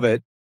 I love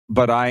it,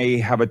 but I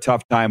have a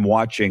tough time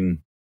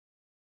watching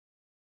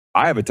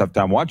games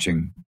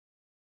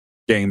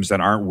that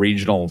aren't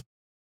regional.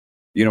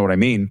 You know what I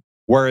mean?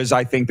 Whereas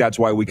I think that's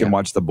why we can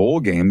watch the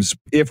bowl games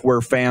if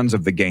we're fans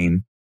of the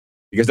game.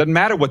 Because it doesn't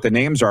matter what the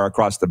names are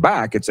across the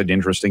back. It's an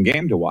interesting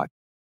game to watch.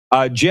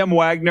 Jim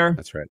Wagner.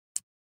 That's right.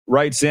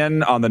 Writes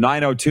in on the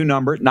 902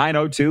 number,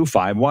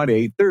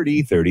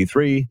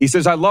 902-518-3033. He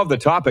says, I love the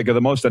topic of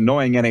the most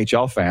annoying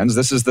NHL fans.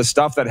 This is the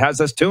stuff that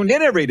has us tuned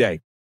in every day.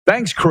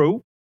 Thanks,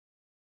 crew.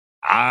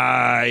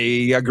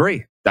 I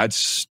agree.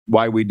 That's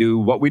why we do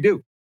what we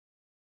do.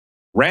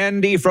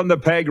 Randy from the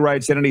Peg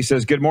writes in and he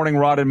says, good morning,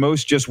 Rod and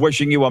Moose. Just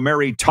wishing you a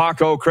Merry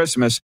Taco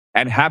Christmas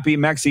and Happy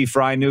Mexi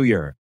Fry New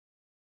Year.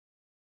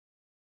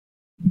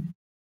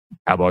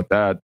 How about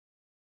that?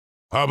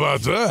 How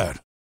about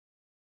that?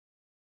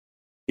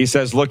 He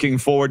says, looking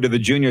forward to the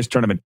juniors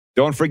tournament.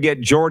 Don't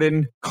forget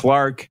Jordan,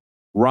 Clark,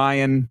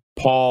 Ryan,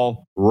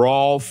 Paul,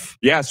 Rolf.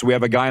 Yes, we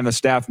have a guy on the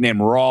staff named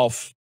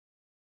Rolf.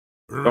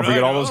 Don't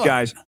forget all those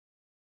guys.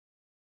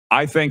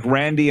 I think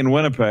Randy in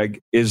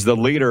Winnipeg is the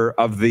leader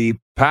of the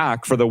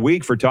pack for the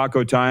week for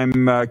Taco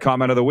Time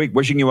comment of the week.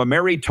 Wishing you a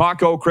Merry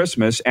Taco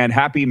Christmas and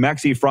Happy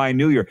Mexi Fry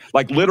New Year.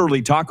 Like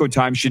literally Taco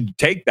Time should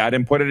take that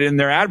and put it in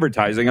their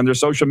advertising on their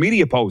social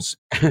media posts.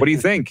 What do you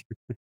think?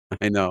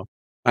 I know,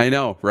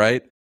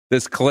 right?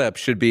 This clip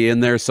should be in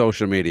their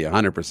social media,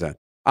 100%.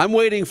 I'm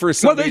waiting for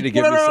somebody to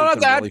give me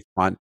something really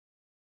fun.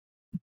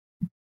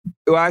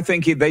 Well, I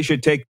think they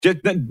should take,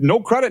 no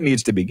credit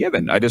needs to be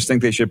given. I just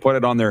think they should put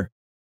it on their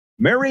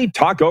Merry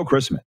Taco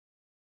Christmas.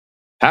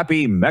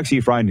 Happy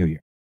Mexi Fry New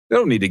Year. They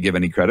don't need to give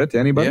any credit to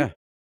anybody. Yeah.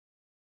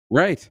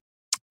 Right.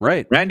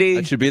 Randy.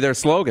 That should be their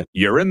slogan.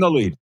 You're in the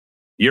lead.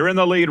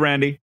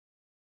 Randy.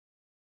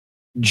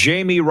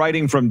 Jamie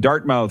writing from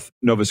Dartmouth,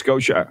 Nova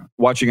Scotia,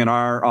 watching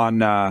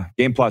on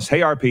Game Plus.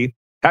 Hey, RP.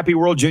 Happy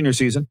World Junior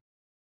season.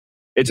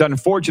 It's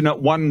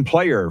unfortunate one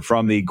player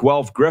from the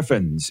Guelph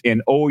Griffins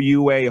in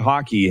OUA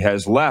hockey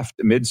has left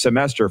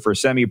mid-semester for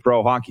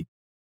semi-pro hockey.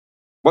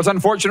 What's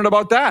unfortunate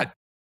about that?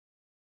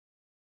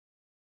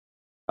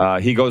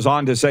 He goes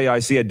on to say, I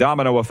see a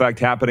domino effect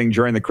happening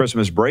during the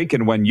Christmas break,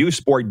 and when U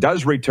Sport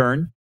does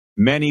return,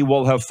 many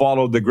will have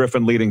followed the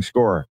Griffin leading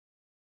scorer.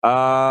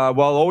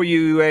 Well,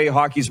 OUA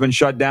hockey's been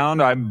shut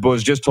down. I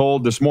was just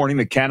told this morning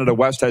that Canada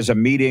West has a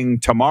meeting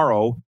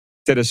tomorrow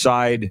to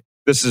decide,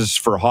 this is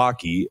for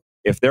hockey,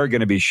 if they're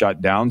going to be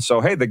shut down.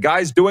 So, hey, the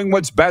guy's doing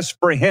what's best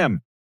for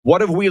him. What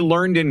have we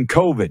learned in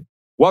COVID?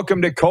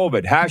 Welcome to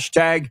COVID.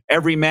 Hashtag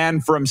every man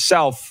for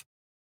himself.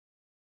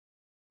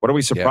 What are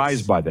we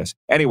surprised by this?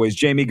 Anyways,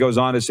 Jamie goes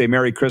on to say,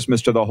 Merry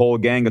Christmas to the whole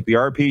gang at the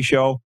RP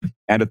show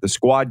and at the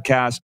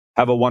Squadcast.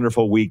 Have a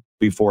wonderful week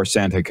before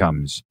Santa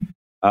comes.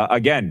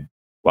 Again,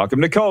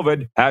 welcome to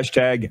COVID.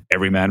 Hashtag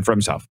every man for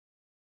himself.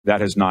 That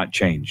has not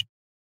changed.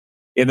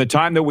 In the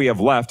time that we have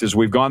left, as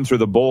we've gone through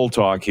the bowl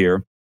talk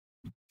here,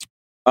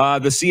 the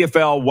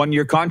CFL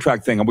one-year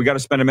contract thing, and we got to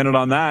spend a minute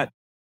on that.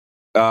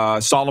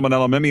 Solomon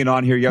Elamimian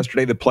on here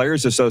yesterday, the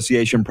Players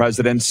Association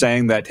president,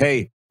 saying that,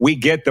 hey, We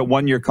get that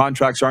 1-year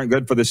contracts aren't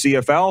good for the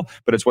CFL,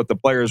 but it's what the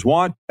players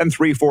want. And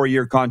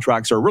 3-4-year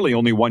contracts are really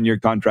only 1-year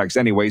contracts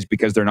anyways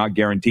because they're not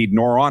guaranteed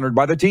nor honored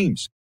by the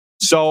teams.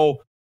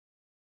 So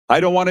I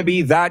don't want to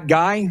be that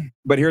guy,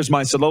 but here's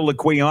my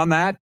soliloquy on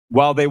that.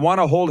 While they want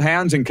to hold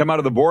hands and come out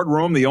of the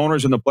boardroom, the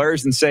owners and the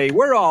players, and say,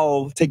 we're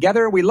all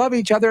together, we love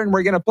each other, and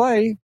we're going to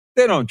play,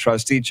 they don't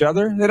trust each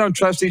other. They don't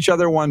trust each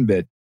other one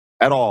bit.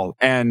 At all.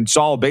 And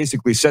Saul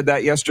basically said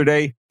that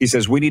yesterday. He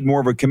says, we need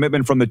more of a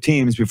commitment from the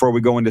teams before we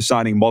go into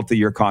signing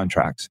multi-year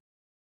contracts.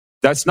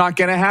 That's not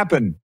going to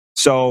happen.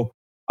 So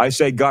I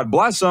say, God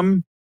bless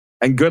them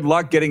and good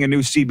luck getting a new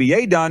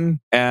CBA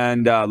done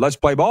and let's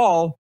play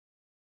ball.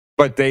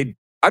 But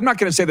I'm not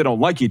going to say they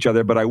don't like each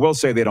other, but I will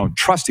say they don't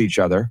trust each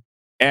other.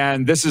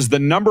 And this is the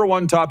number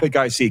one topic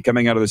I see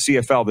coming out of the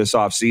CFL this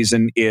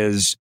offseason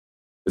is,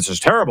 this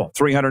is terrible.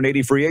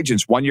 380 free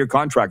agents, 1-year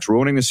contracts,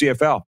 ruining the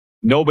CFL.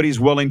 Nobody's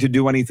willing to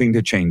do anything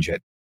to change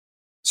it.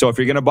 So if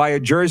you're going to buy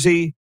a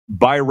jersey,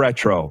 buy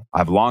retro.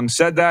 I've long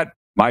said that.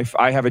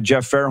 I have a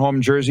Jeff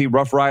Fairholm jersey,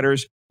 Rough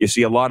Riders. You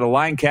see a lot of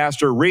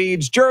Lancaster,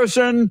 Reeds,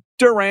 Jerson,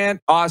 Durant,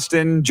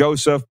 Austin,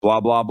 Joseph,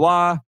 blah, blah,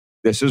 blah.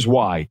 This is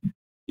why.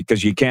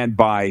 Because you can't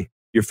buy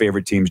your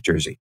favorite team's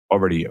jersey.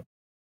 Over to you.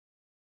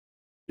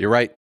 You're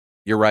right.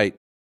 You're right.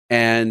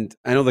 And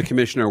I know the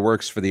commissioner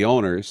works for the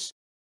owners,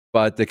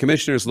 but the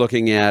commissioner's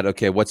looking at,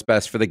 okay, what's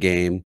best for the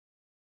game?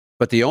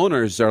 But the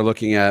owners are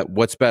looking at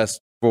what's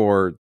best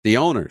for the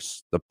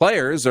owners. The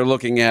players are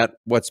looking at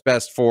what's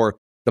best for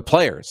the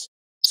players.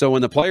 So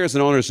when the players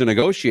and owners are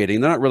negotiating,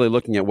 they're not really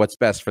looking at what's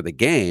best for the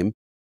game.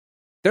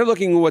 They're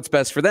looking at what's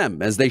best for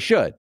them, as they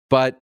should.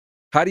 But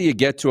how do you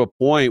get to a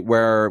point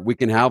where we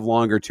can have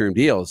longer term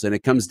deals? And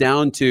it comes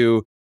down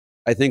to,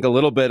 I think, a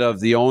little bit of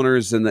the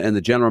owners and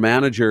the general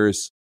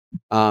managers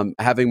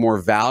having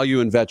more value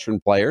in veteran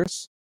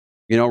players.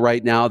 You know,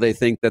 right now they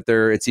think that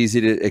it's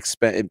easy to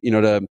expect,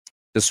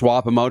 to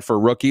swap them out for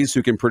rookies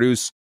who can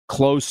produce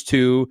close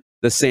to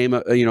the same,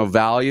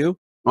 value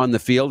on the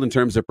field in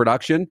terms of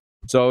production.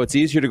 So it's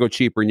easier to go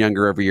cheaper and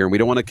younger every year. And we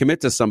don't want to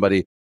commit to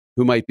somebody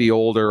who might be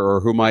older or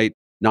who might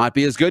not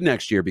be as good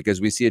next year because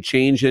we see a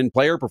change in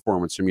player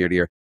performance from year to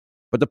year.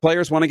 But the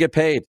players want to get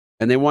paid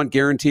and they want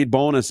guaranteed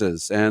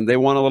bonuses and they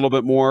want a little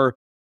bit more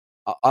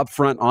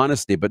upfront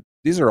honesty. But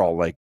these are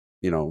all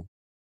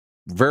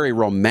very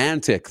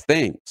romantic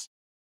things.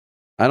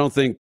 I don't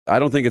think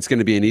it's going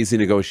to be an easy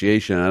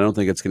negotiation. I don't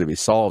think it's going to be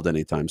solved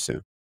anytime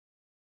soon.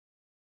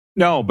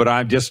 No, but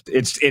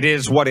it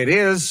is what it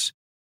is.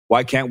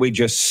 Why can't we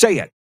just say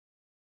it?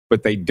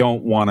 But they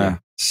don't want to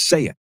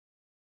say it.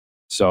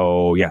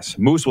 So, yes,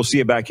 Moose, we'll see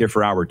you back here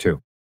for hour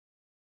 2.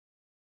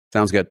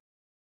 Sounds good.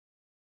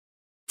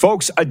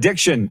 Folks,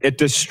 addiction, it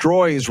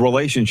destroys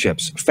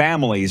relationships,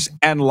 families,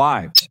 and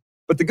lives.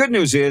 But the good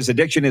news is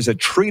addiction is a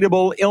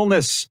treatable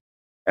illness.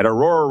 At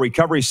Aurora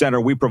Recovery Center,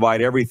 we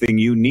provide everything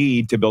you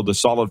need to build a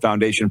solid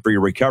foundation for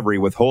your recovery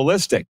with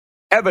holistic,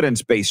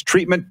 evidence-based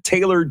treatment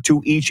tailored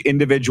to each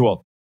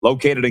individual.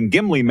 Located in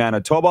Gimli,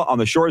 Manitoba, on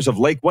the shores of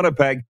Lake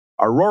Winnipeg,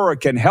 Aurora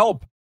can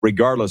help,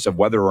 regardless of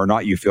whether or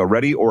not you feel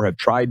ready or have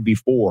tried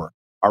before.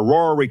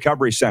 Aurora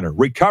Recovery Center,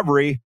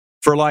 recovery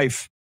for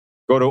life.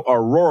 Go to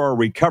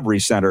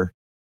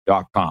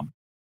aurorarecoverycenter.com.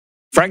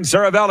 Frank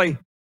Seravalli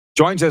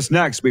joins us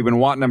next. We've been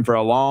wanting him for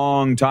a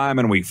long time,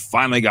 and we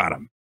finally got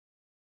him.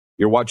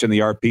 You're watching the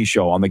RP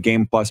Show on the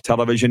Game Plus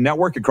television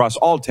network across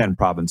all 10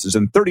 provinces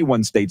and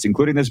 31 states,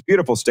 including this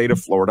beautiful state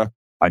of Florida,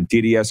 on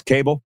TDS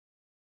Cable,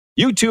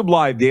 YouTube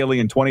Live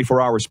daily, and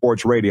 24-hour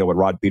sports radio at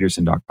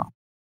rodpeterson.com.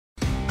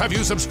 Have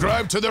you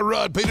subscribed to the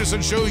Rod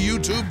Peterson Show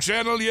YouTube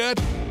channel yet?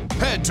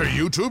 Head to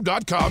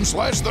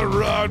youtube.com/The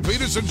Rod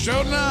Peterson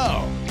Show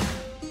now.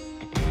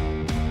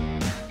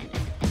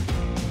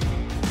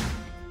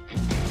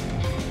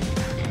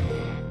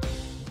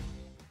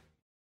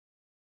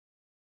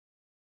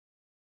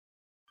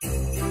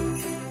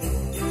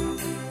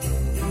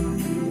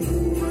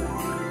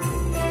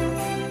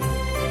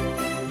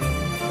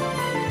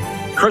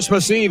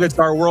 Christmas Eve, it's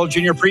our World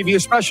Junior Preview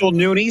Special,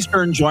 noon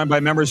Eastern, joined by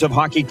members of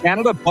Hockey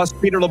Canada, plus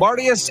Peter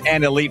Labardius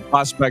and elite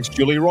prospects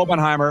Julie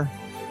Robenheimer.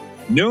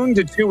 Noon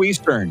to 2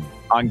 Eastern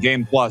on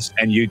Game Plus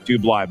and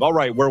YouTube Live. All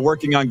right, we're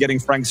working on getting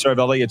Frank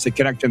Seravalli. It's a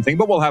connection thing,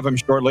 but we'll have him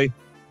shortly.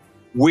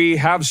 We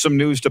have some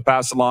news to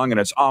pass along, and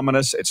it's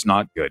ominous. It's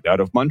not good. Out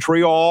of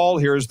Montreal,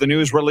 here's the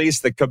news release.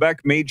 The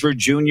Quebec Major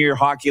Junior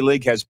Hockey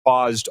League has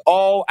paused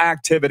all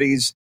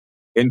activities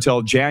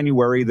until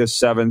January the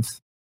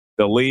 7th.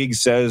 The league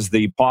says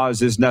the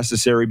pause is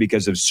necessary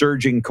because of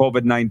surging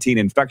COVID-19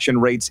 infection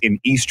rates in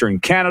Eastern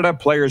Canada.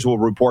 Players will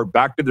report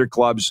back to their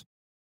clubs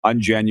on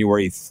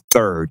January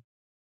 3rd.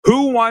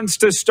 Who wants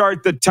to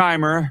start the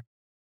timer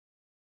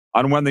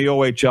on when the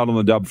OHL and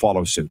the Dub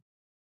follow suit?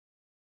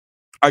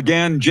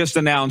 Again, just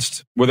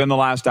announced within the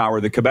last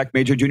hour, the Quebec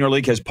Major Junior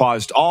League has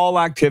paused all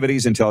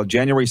activities until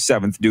January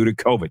 7th due to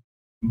COVID.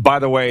 By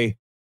the way,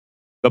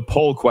 the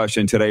poll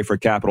question today for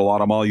Capital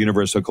Automall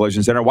Universal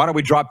Collision Center, why don't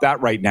we drop that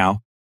right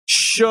now?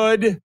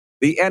 Should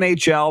the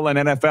NHL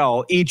and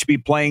NFL each be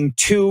playing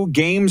 2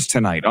 games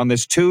tonight on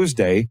this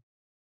Tuesday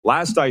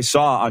Last I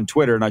saw on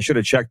Twitter, and I should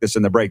have checked this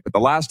in the break, but the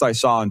last I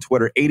saw on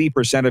Twitter,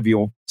 80% of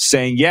you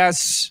saying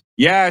yes,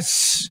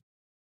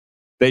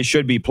 they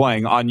should be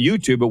playing. On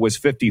YouTube, it was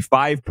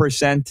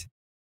 55%.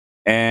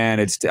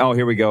 And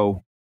here we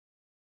go.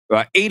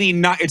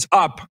 89, it's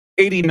up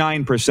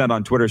 89%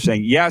 on Twitter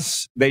saying,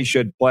 yes, they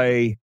should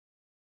play.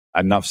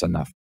 Enough's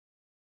enough.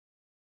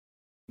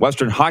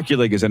 Western Hockey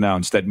League has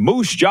announced that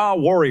Moose Jaw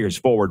Warriors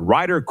forward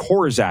Ryder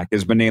Korzak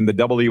has been named the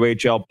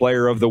WHL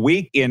Player of the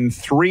Week. In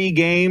 3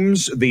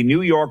 games, the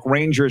New York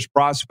Rangers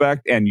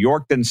prospect and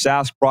Yorkton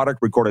Sask product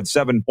recorded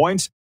 7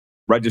 points,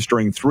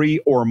 registering 3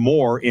 or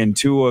more in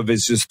 2 of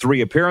his 3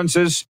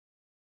 appearances.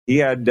 He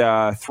had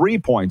 3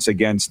 points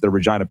against the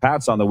Regina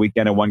Pats on the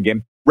weekend in 1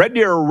 game. Red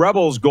Deer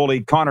Rebels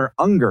goalie Connor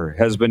Unger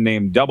has been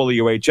named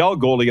WHL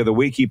Goalie of the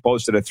Week. He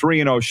posted a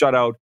 3-0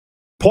 shutout,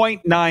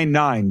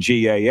 .99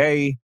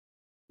 GAA,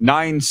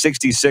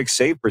 .966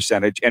 save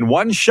percentage, and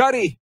 1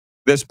 shutty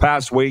this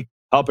past week,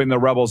 helping the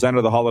Rebels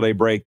enter the holiday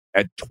break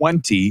at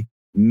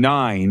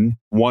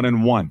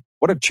 29-1-1.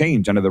 What a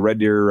change under the Red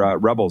Deer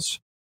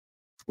Rebels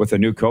with a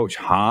new coach,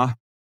 huh?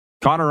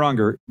 Connor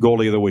Unger,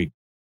 goalie of the week.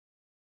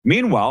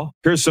 Meanwhile,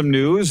 here's some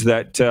news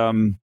that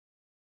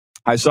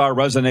I saw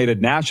resonated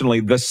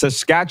nationally. The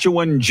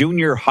Saskatchewan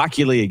Junior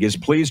Hockey League is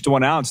pleased to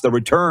announce the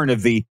return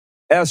of the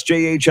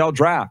SJHL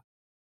draft.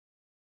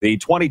 The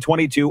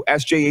 2022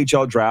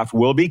 SJHL draft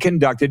will be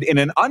conducted in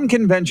an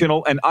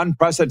unconventional and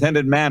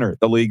unprecedented manner,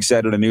 the league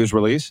said in a news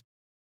release.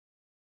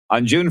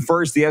 On June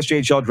 1st, the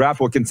SJHL draft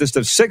will consist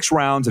of 6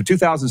 rounds of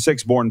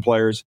 2006-born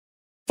players,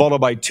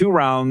 followed by 2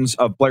 rounds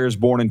of players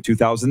born in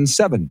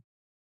 2007.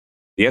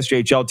 The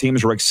SJHL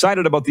teams are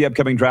excited about the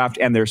upcoming draft,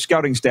 and their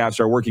scouting staffs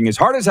are working as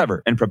hard as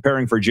ever in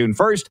preparing for June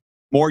 1st.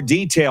 More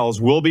details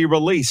will be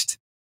released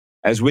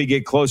as we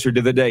get closer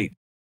to the date.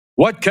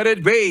 What could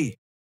it be?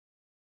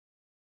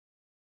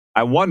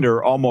 I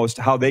wonder almost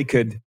how they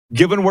could,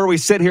 given where we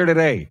sit here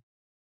today,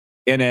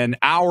 in an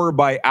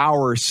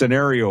hour-by-hour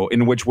scenario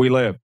in which we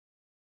live,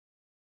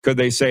 could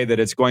they say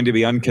that it's going to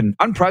be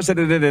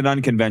unprecedented and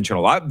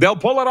unconventional? They'll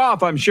pull it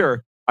off, I'm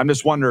sure. I'm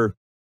just wondering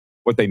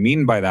what they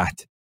mean by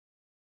that.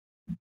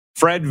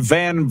 Fred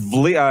Van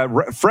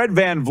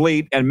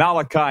Vliet and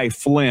Malachi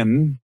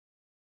Flynn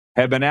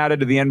have been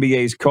added to the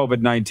NBA's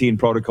COVID-19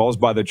 protocols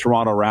by the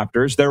Toronto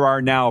Raptors. There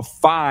are now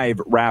 5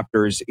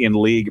 Raptors in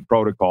league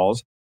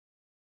protocols.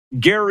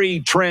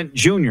 Gary Trent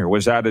Jr.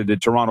 was added to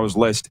Toronto's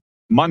list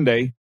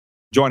Monday,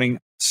 joining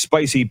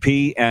Spicy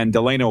P and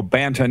Delano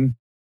Banton.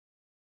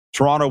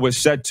 Toronto was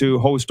set to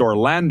host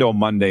Orlando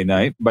Monday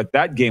night, but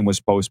that game was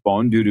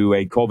postponed due to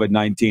a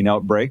COVID-19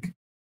 outbreak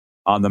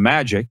on the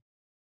Magic.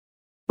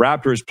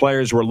 Raptors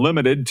players were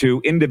limited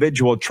to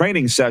individual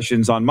training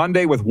sessions on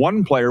Monday, with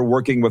 1 player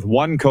working with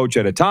 1 coach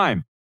at a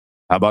time.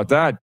 How about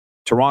that?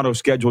 Toronto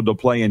scheduled to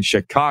play in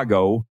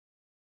Chicago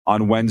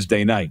on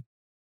Wednesday night.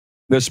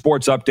 This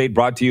sports update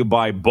brought to you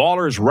by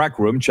Ballers Rec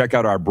Room. Check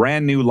out our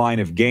brand new line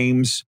of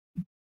games.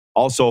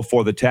 Also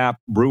for the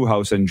Tap,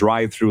 Brewhouse, and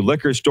Drive-Thru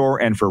Liquor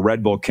Store, and for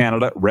Red Bull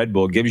Canada, Red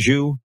Bull gives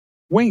you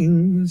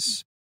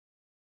wings.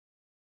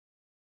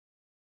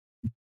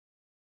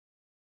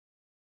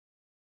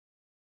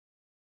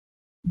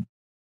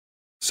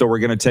 So we're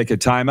going to take a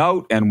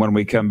timeout, and when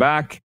we come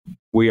back,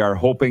 we are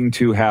hoping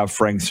to have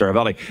Frank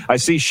Seravalli. I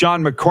see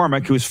Sean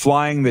McCormick, who's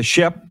flying the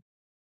ship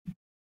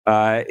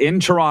in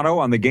Toronto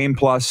on the Game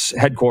Plus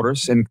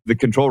headquarters in the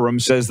control room,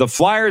 says the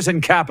Flyers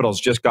and Capitals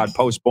just got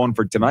postponed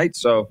for tonight.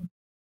 So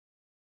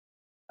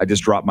I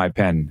just dropped my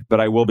pen,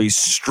 but I will be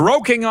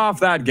stroking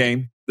off that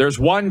game. There's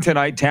one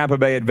tonight, Tampa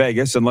Bay at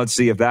Vegas, and let's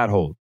see if that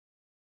holds.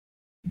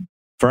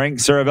 Frank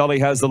Seravalli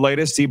has the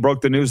latest. He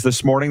broke the news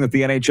this morning that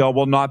the NHL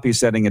will not be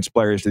sending its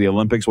players to the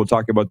Olympics. We'll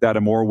talk about that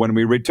and more when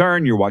we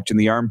return. You're watching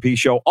the RMP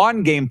Show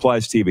on Game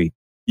Plus TV,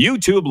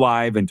 YouTube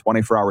Live, and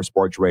 24-hour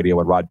sports radio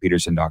at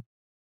rodpeterson.com.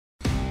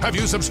 Have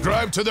you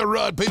subscribed to the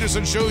Rod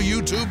Peterson Show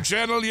YouTube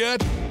channel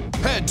yet?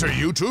 Head to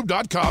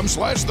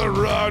youtube.com/The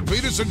Rod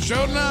Peterson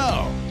Show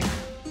now.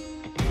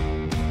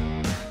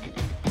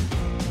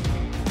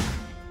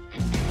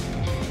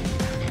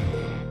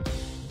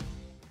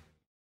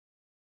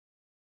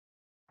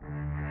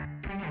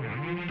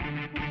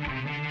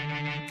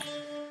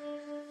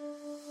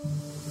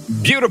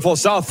 Beautiful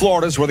South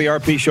Florida is where the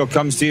RP Show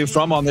comes to you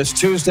from on this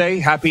Tuesday.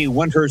 Happy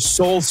winter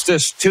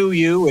solstice to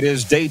you. It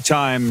is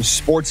daytime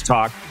sports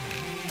talk.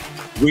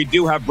 We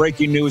do have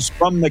breaking news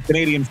from the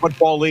Canadian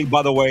Football League.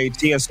 By the way,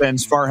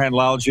 TSN's Farhan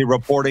Lalji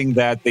reporting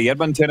that the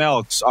Edmonton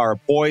Elks are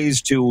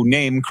poised to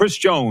name Chris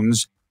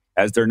Jones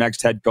as their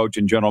next head coach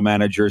and general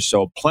manager.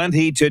 So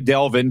plenty to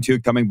delve into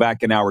coming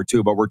back in hour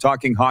 2. But we're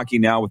talking hockey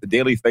now with the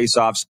Daily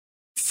Faceoff's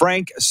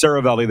Frank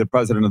Seravalli, the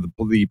president of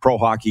the Pro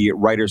Hockey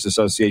Writers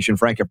Association.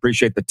 Frank,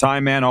 appreciate the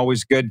time, man.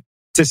 Always good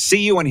to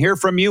see you and hear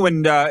from you.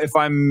 And if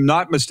I'm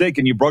not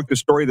mistaken, you broke the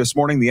story this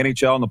morning. The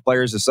NHL and the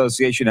Players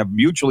Association have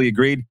mutually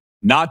agreed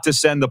not to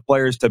send the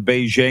players to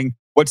Beijing.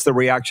 What's the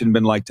reaction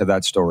been like to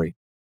that story?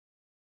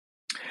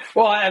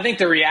 Well, I think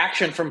the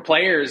reaction from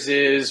players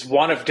is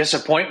one of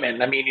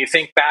disappointment. I mean, you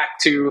think back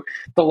to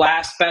the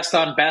last best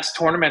on best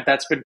tournament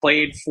that's been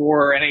played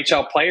for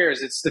NHL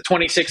players. It's the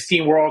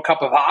 2016 World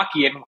Cup of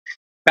Hockey. And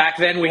back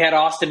then we had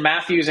Austin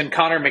Matthews and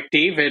Connor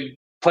McDavid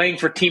playing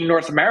for Team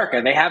North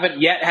America. They haven't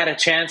yet had a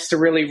chance to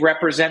really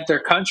represent their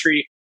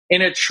country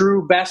in a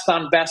true best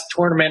on best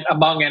tournament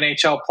among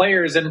NHL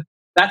players. And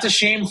that's a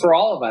shame for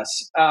all of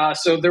us.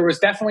 So there was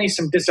definitely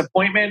some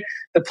disappointment.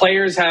 The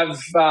players have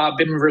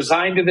been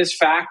resigned to this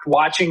fact,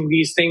 watching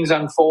these things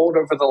unfold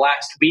over the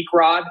last week,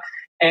 Rod.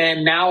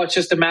 And now it's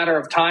just a matter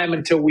of time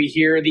until we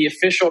hear the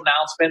official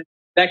announcement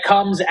that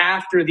comes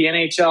after the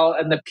NHL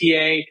and the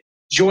PA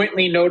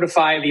jointly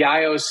notify the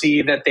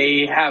IOC that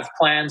they have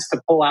plans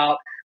to pull out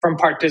from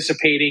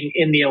participating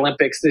in the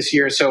Olympics this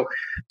year. So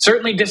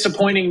certainly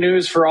disappointing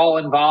news for all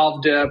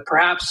involved,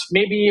 perhaps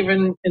maybe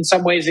even in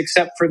some ways,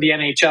 except for the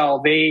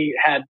NHL. They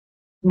had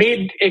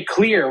made it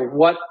clear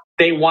what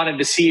they wanted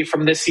to see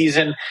from this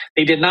season.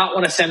 They did not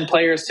want to send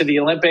players to the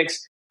Olympics.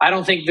 I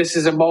don't think this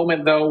is a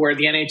moment, though, where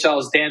the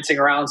NHL is dancing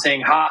around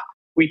saying, ha,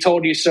 we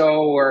told you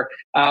so, or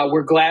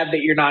we're glad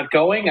that you're not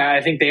going.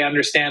 I think they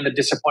understand the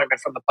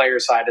disappointment from the player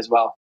side as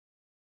well.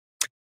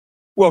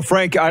 Well,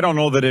 Frank, I don't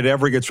know that it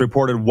ever gets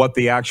reported what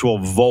the actual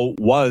vote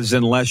was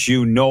unless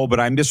you know, but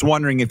I'm just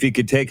wondering if you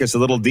could take us a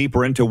little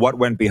deeper into what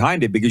went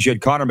behind it, because you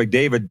had Connor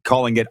McDavid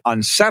calling it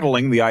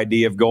unsettling, the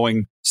idea of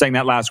going, saying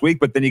that last week,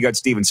 but then you got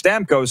Steven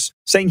Stamkos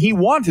saying he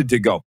wanted to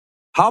go.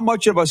 How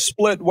much of a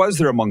split was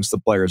there amongst the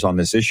players on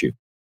this issue?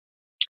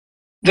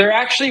 There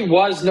actually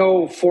was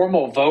no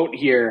formal vote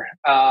here.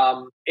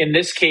 In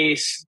this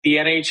case, the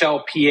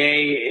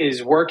NHLPA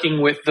is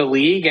working with the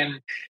league, and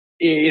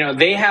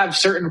they have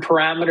certain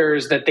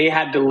parameters that they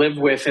had to live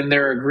with in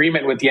their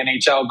agreement with the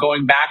NHL,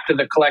 going back to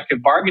the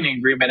collective bargaining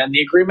agreement. And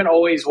the agreement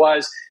always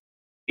was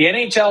the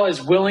NHL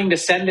is willing to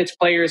send its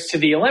players to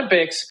the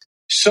Olympics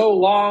so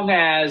long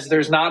as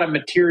there's not a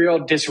material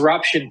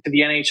disruption to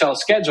the NHL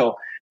schedule.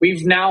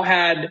 We've now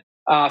had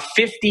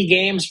 50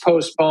 games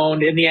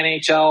postponed in the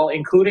NHL,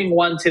 including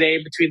one today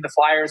between the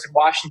Flyers and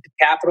Washington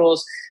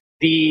Capitals.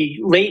 The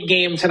late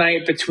game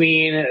tonight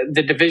between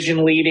the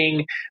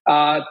division-leading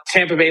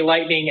Tampa Bay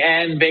Lightning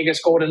and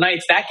Vegas Golden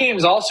Knights, that game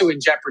is also in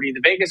jeopardy.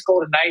 The Vegas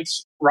Golden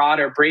Knights,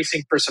 Rod, are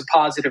bracing for some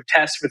positive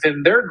tests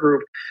within their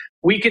group.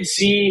 We could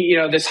see,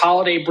 this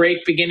holiday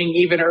break beginning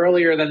even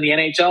earlier than the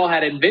NHL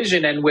had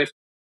envisioned, and with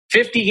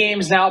 50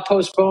 games now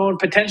postponed,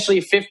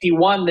 potentially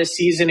 51 this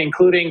season,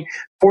 including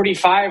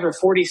 45 or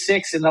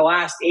 46 in the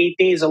last 8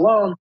 days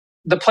alone.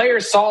 The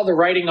players saw the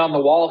writing on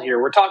the wall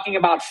here. We're talking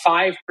about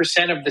 5%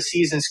 of the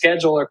season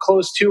schedule or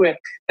close to it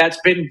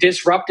that's been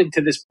disrupted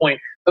to this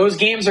point. Those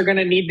games are going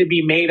to need to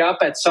be made up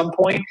at some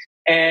point.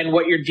 And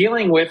what you're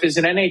dealing with is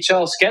an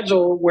NHL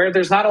schedule where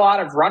there's not a lot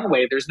of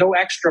runway. There's no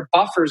extra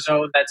buffer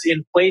zone that's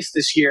in place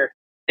this year.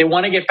 They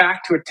want to get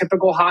back to a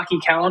typical hockey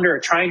calendar,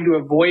 trying to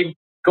avoid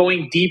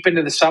going deep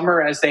into the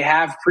summer as they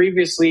have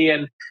previously.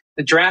 And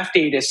the draft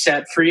date is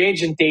set, free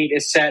agent date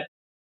is set.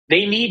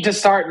 They need to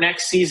start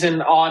next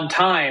season on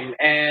time,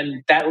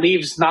 and that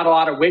leaves not a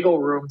lot of wiggle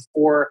room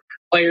for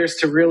players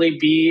to really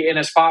be in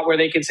a spot where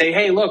they can say,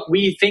 hey, look,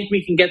 we think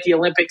we can get the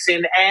Olympics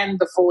in and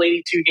the full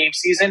 82-game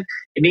season.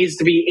 It needs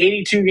to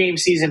be 82-game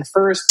season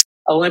first.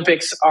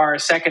 Olympics are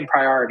second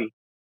priority.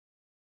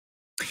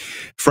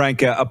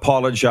 Frank,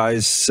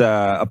 apologies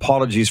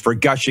for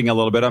gushing a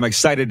little bit. I'm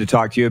excited to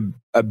talk to you.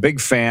 A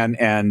big fan,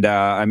 and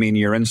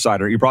you're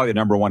insider. You're probably the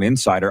number one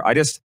insider.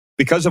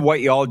 Because of what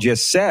you all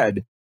just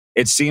said,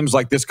 it seems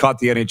like this caught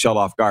the NHL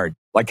off guard.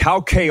 Like, how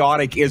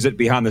chaotic is it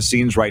behind the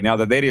scenes right now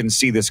that they didn't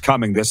see this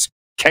coming, this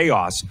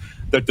chaos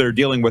that they're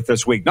dealing with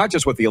this week, not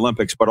just with the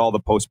Olympics, but all the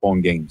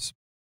postponed games?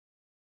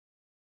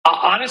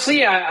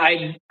 Honestly,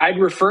 I'd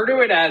refer to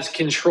it as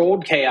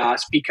controlled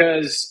chaos,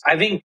 because I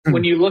think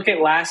when you look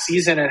at last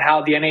season and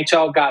how the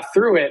NHL got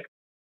through it,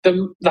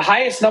 the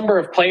highest number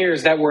of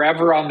players that were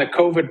ever on the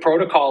COVID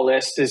protocol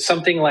list is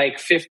something like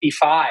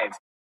 55.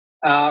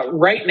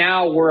 Right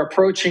now, we're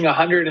approaching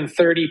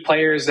 130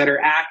 players that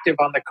are active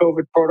on the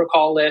COVID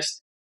protocol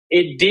list.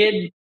 It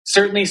did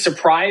certainly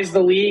surprise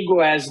the league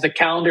as the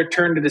calendar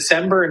turned to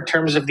December in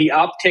terms of the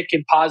uptick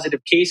in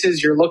positive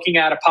cases. You're looking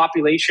at a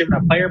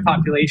player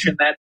population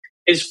that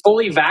is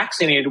fully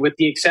vaccinated with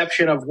the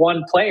exception of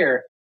one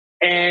player.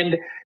 And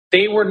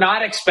they were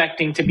not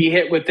expecting to be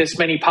hit with this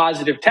many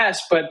positive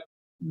tests, but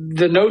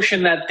the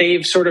notion that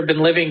they've sort of been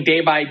living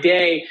day by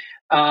day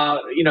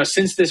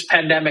since this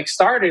pandemic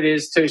started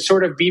is to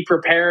sort of be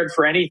prepared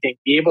for anything,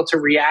 be able to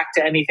react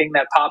to anything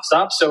that pops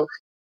up. So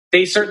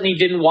they certainly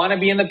didn't want to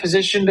be in the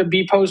position to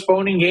be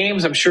postponing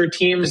games. I'm sure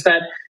teams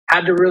that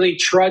had to really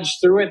trudge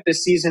through it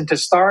this season to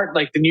start,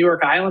 like the New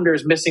York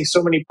Islanders missing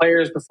so many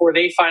players before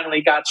they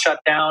finally got shut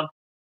down.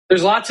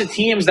 There's lots of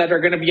teams that are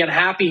going to be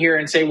unhappy here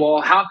and say,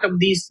 well, how come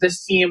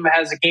this team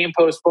has a game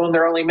postponed?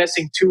 They're only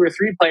missing 2 or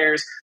 3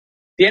 players.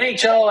 The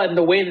NHL and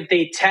the way that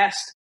they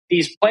test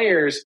these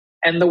players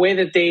and the way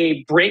that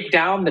they break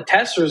down the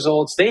test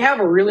results, they have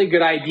a really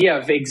good idea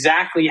of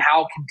exactly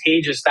how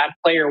contagious that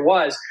player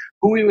was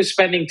who he was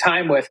spending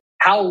time with,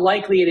 how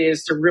likely it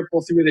is to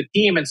ripple through the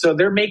team. And so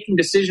they're making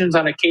decisions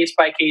on a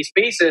case-by-case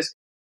basis.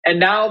 And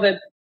now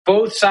that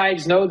both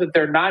sides know that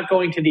they're not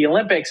going to the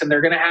Olympics and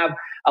they're going to have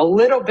a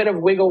little bit of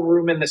wiggle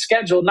room in the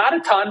schedule, not a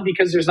ton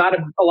because there's not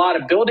a lot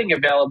of building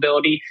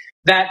availability,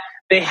 that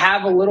they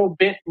have a little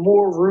bit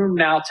more room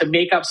now to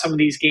make up some of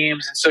these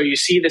games. And so you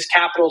see this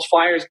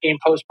Capitals-Flyers game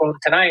postponed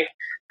tonight.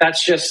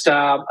 That's just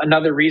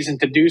another reason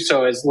to do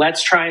so, is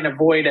let's try and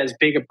avoid as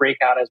big a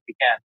breakout as we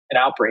can, an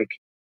outbreak.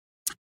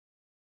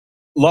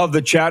 Love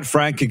the chat,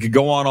 Frank. It could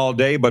go on all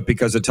day, but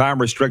because of time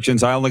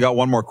restrictions, I only got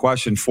one more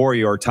question for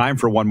you, or time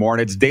for one more,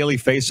 and it's Daily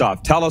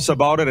Faceoff. Tell us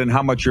about it and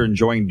how much you're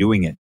enjoying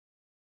doing it.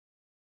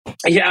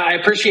 Yeah, I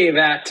appreciate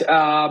that.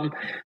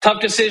 Tough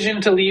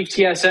decision to leave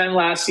TSN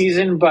last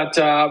season, but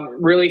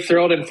really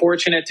thrilled and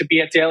fortunate to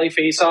be at Daily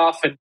Faceoff.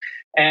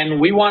 And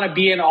we want to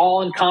be an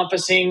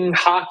all-encompassing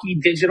hockey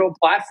digital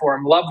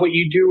platform. Love what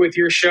you do with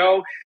your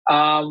show.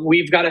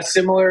 We've got a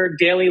similar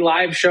daily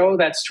live show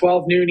that's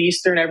 12 noon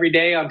Eastern every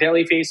day on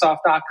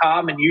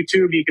dailyfaceoff.com and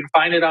YouTube. You can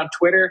find it on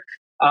Twitter.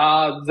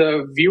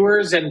 The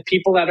viewers and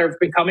people that have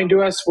been coming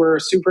to us, we're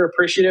super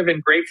appreciative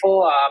and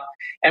grateful.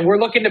 And we're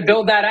looking to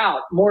build that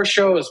out. More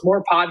shows,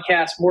 more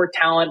podcasts, more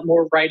talent,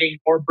 more writing,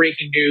 more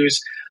breaking news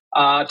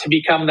to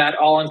become that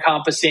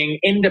all-encompassing,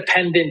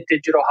 independent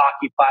digital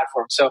hockey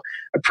platform. So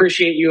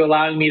appreciate you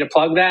allowing me to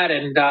plug that.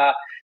 And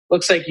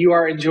looks like you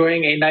are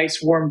enjoying a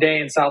nice warm day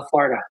in South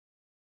Florida.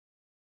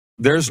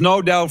 There's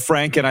no doubt,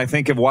 Frank, and I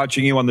think of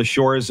watching you on the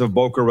shores of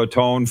Boca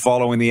Raton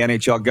following the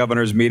NHL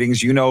governors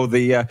meetings. You know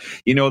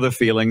the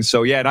feeling.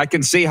 So yeah, and I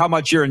can see how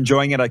much you're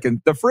enjoying it.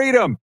 The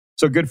freedom.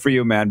 So good for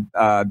you, man.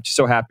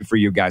 So happy for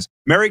you guys.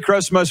 Merry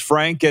Christmas,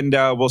 Frank, and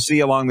we'll see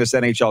you along this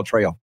NHL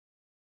trail.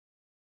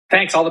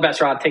 Thanks. All the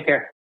best, Rod. Take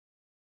care.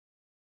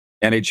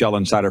 NHL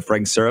insider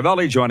Frank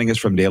Seravalli joining us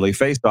from Daily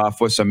Faceoff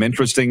with some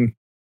interesting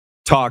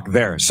talk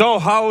there. So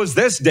how has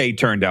this day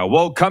turned out?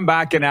 We'll come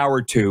back in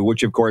hour 2,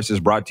 which of course is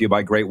brought to you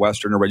by Great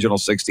Western Original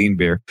 16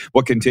 Beer.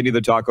 We'll continue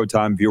the Taco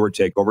Time viewer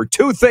takeover.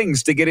 2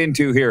 things to get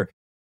into here.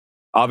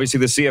 Obviously,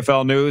 the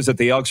CFL news that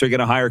the Elks are going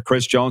to hire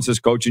Chris Jones as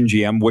coach and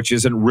GM, which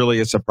isn't really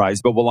a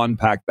surprise, but we'll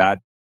unpack that.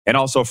 And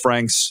also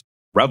Frank's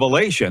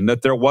revelation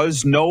that there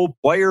was no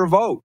player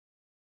vote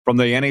from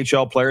the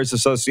NHL Players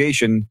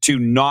Association to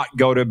not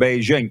go to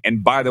Beijing.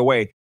 And by the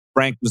way,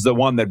 Frank was the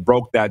one that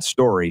broke that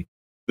story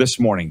this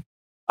morning.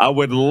 I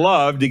would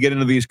love to get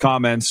into these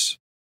comments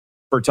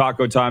for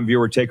Taco Time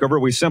viewer takeover.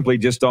 We simply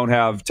just don't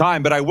have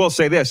time. But I will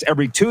say this,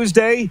 every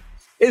Tuesday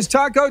is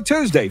Taco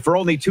Tuesday for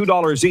only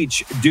 $2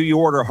 each. Do you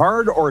order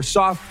hard or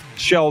soft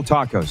shell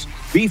tacos?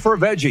 Beef or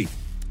veggie?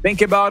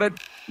 Think about it,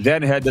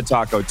 then head to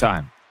Taco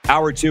Time.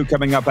 Hour 2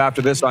 coming up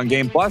after this on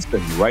Game Plus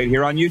and right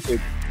here on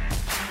YouTube.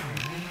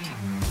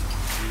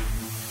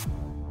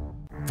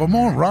 For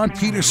more Rod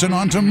Peterson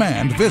on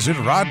demand, visit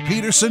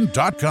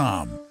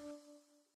rodpeterson.com.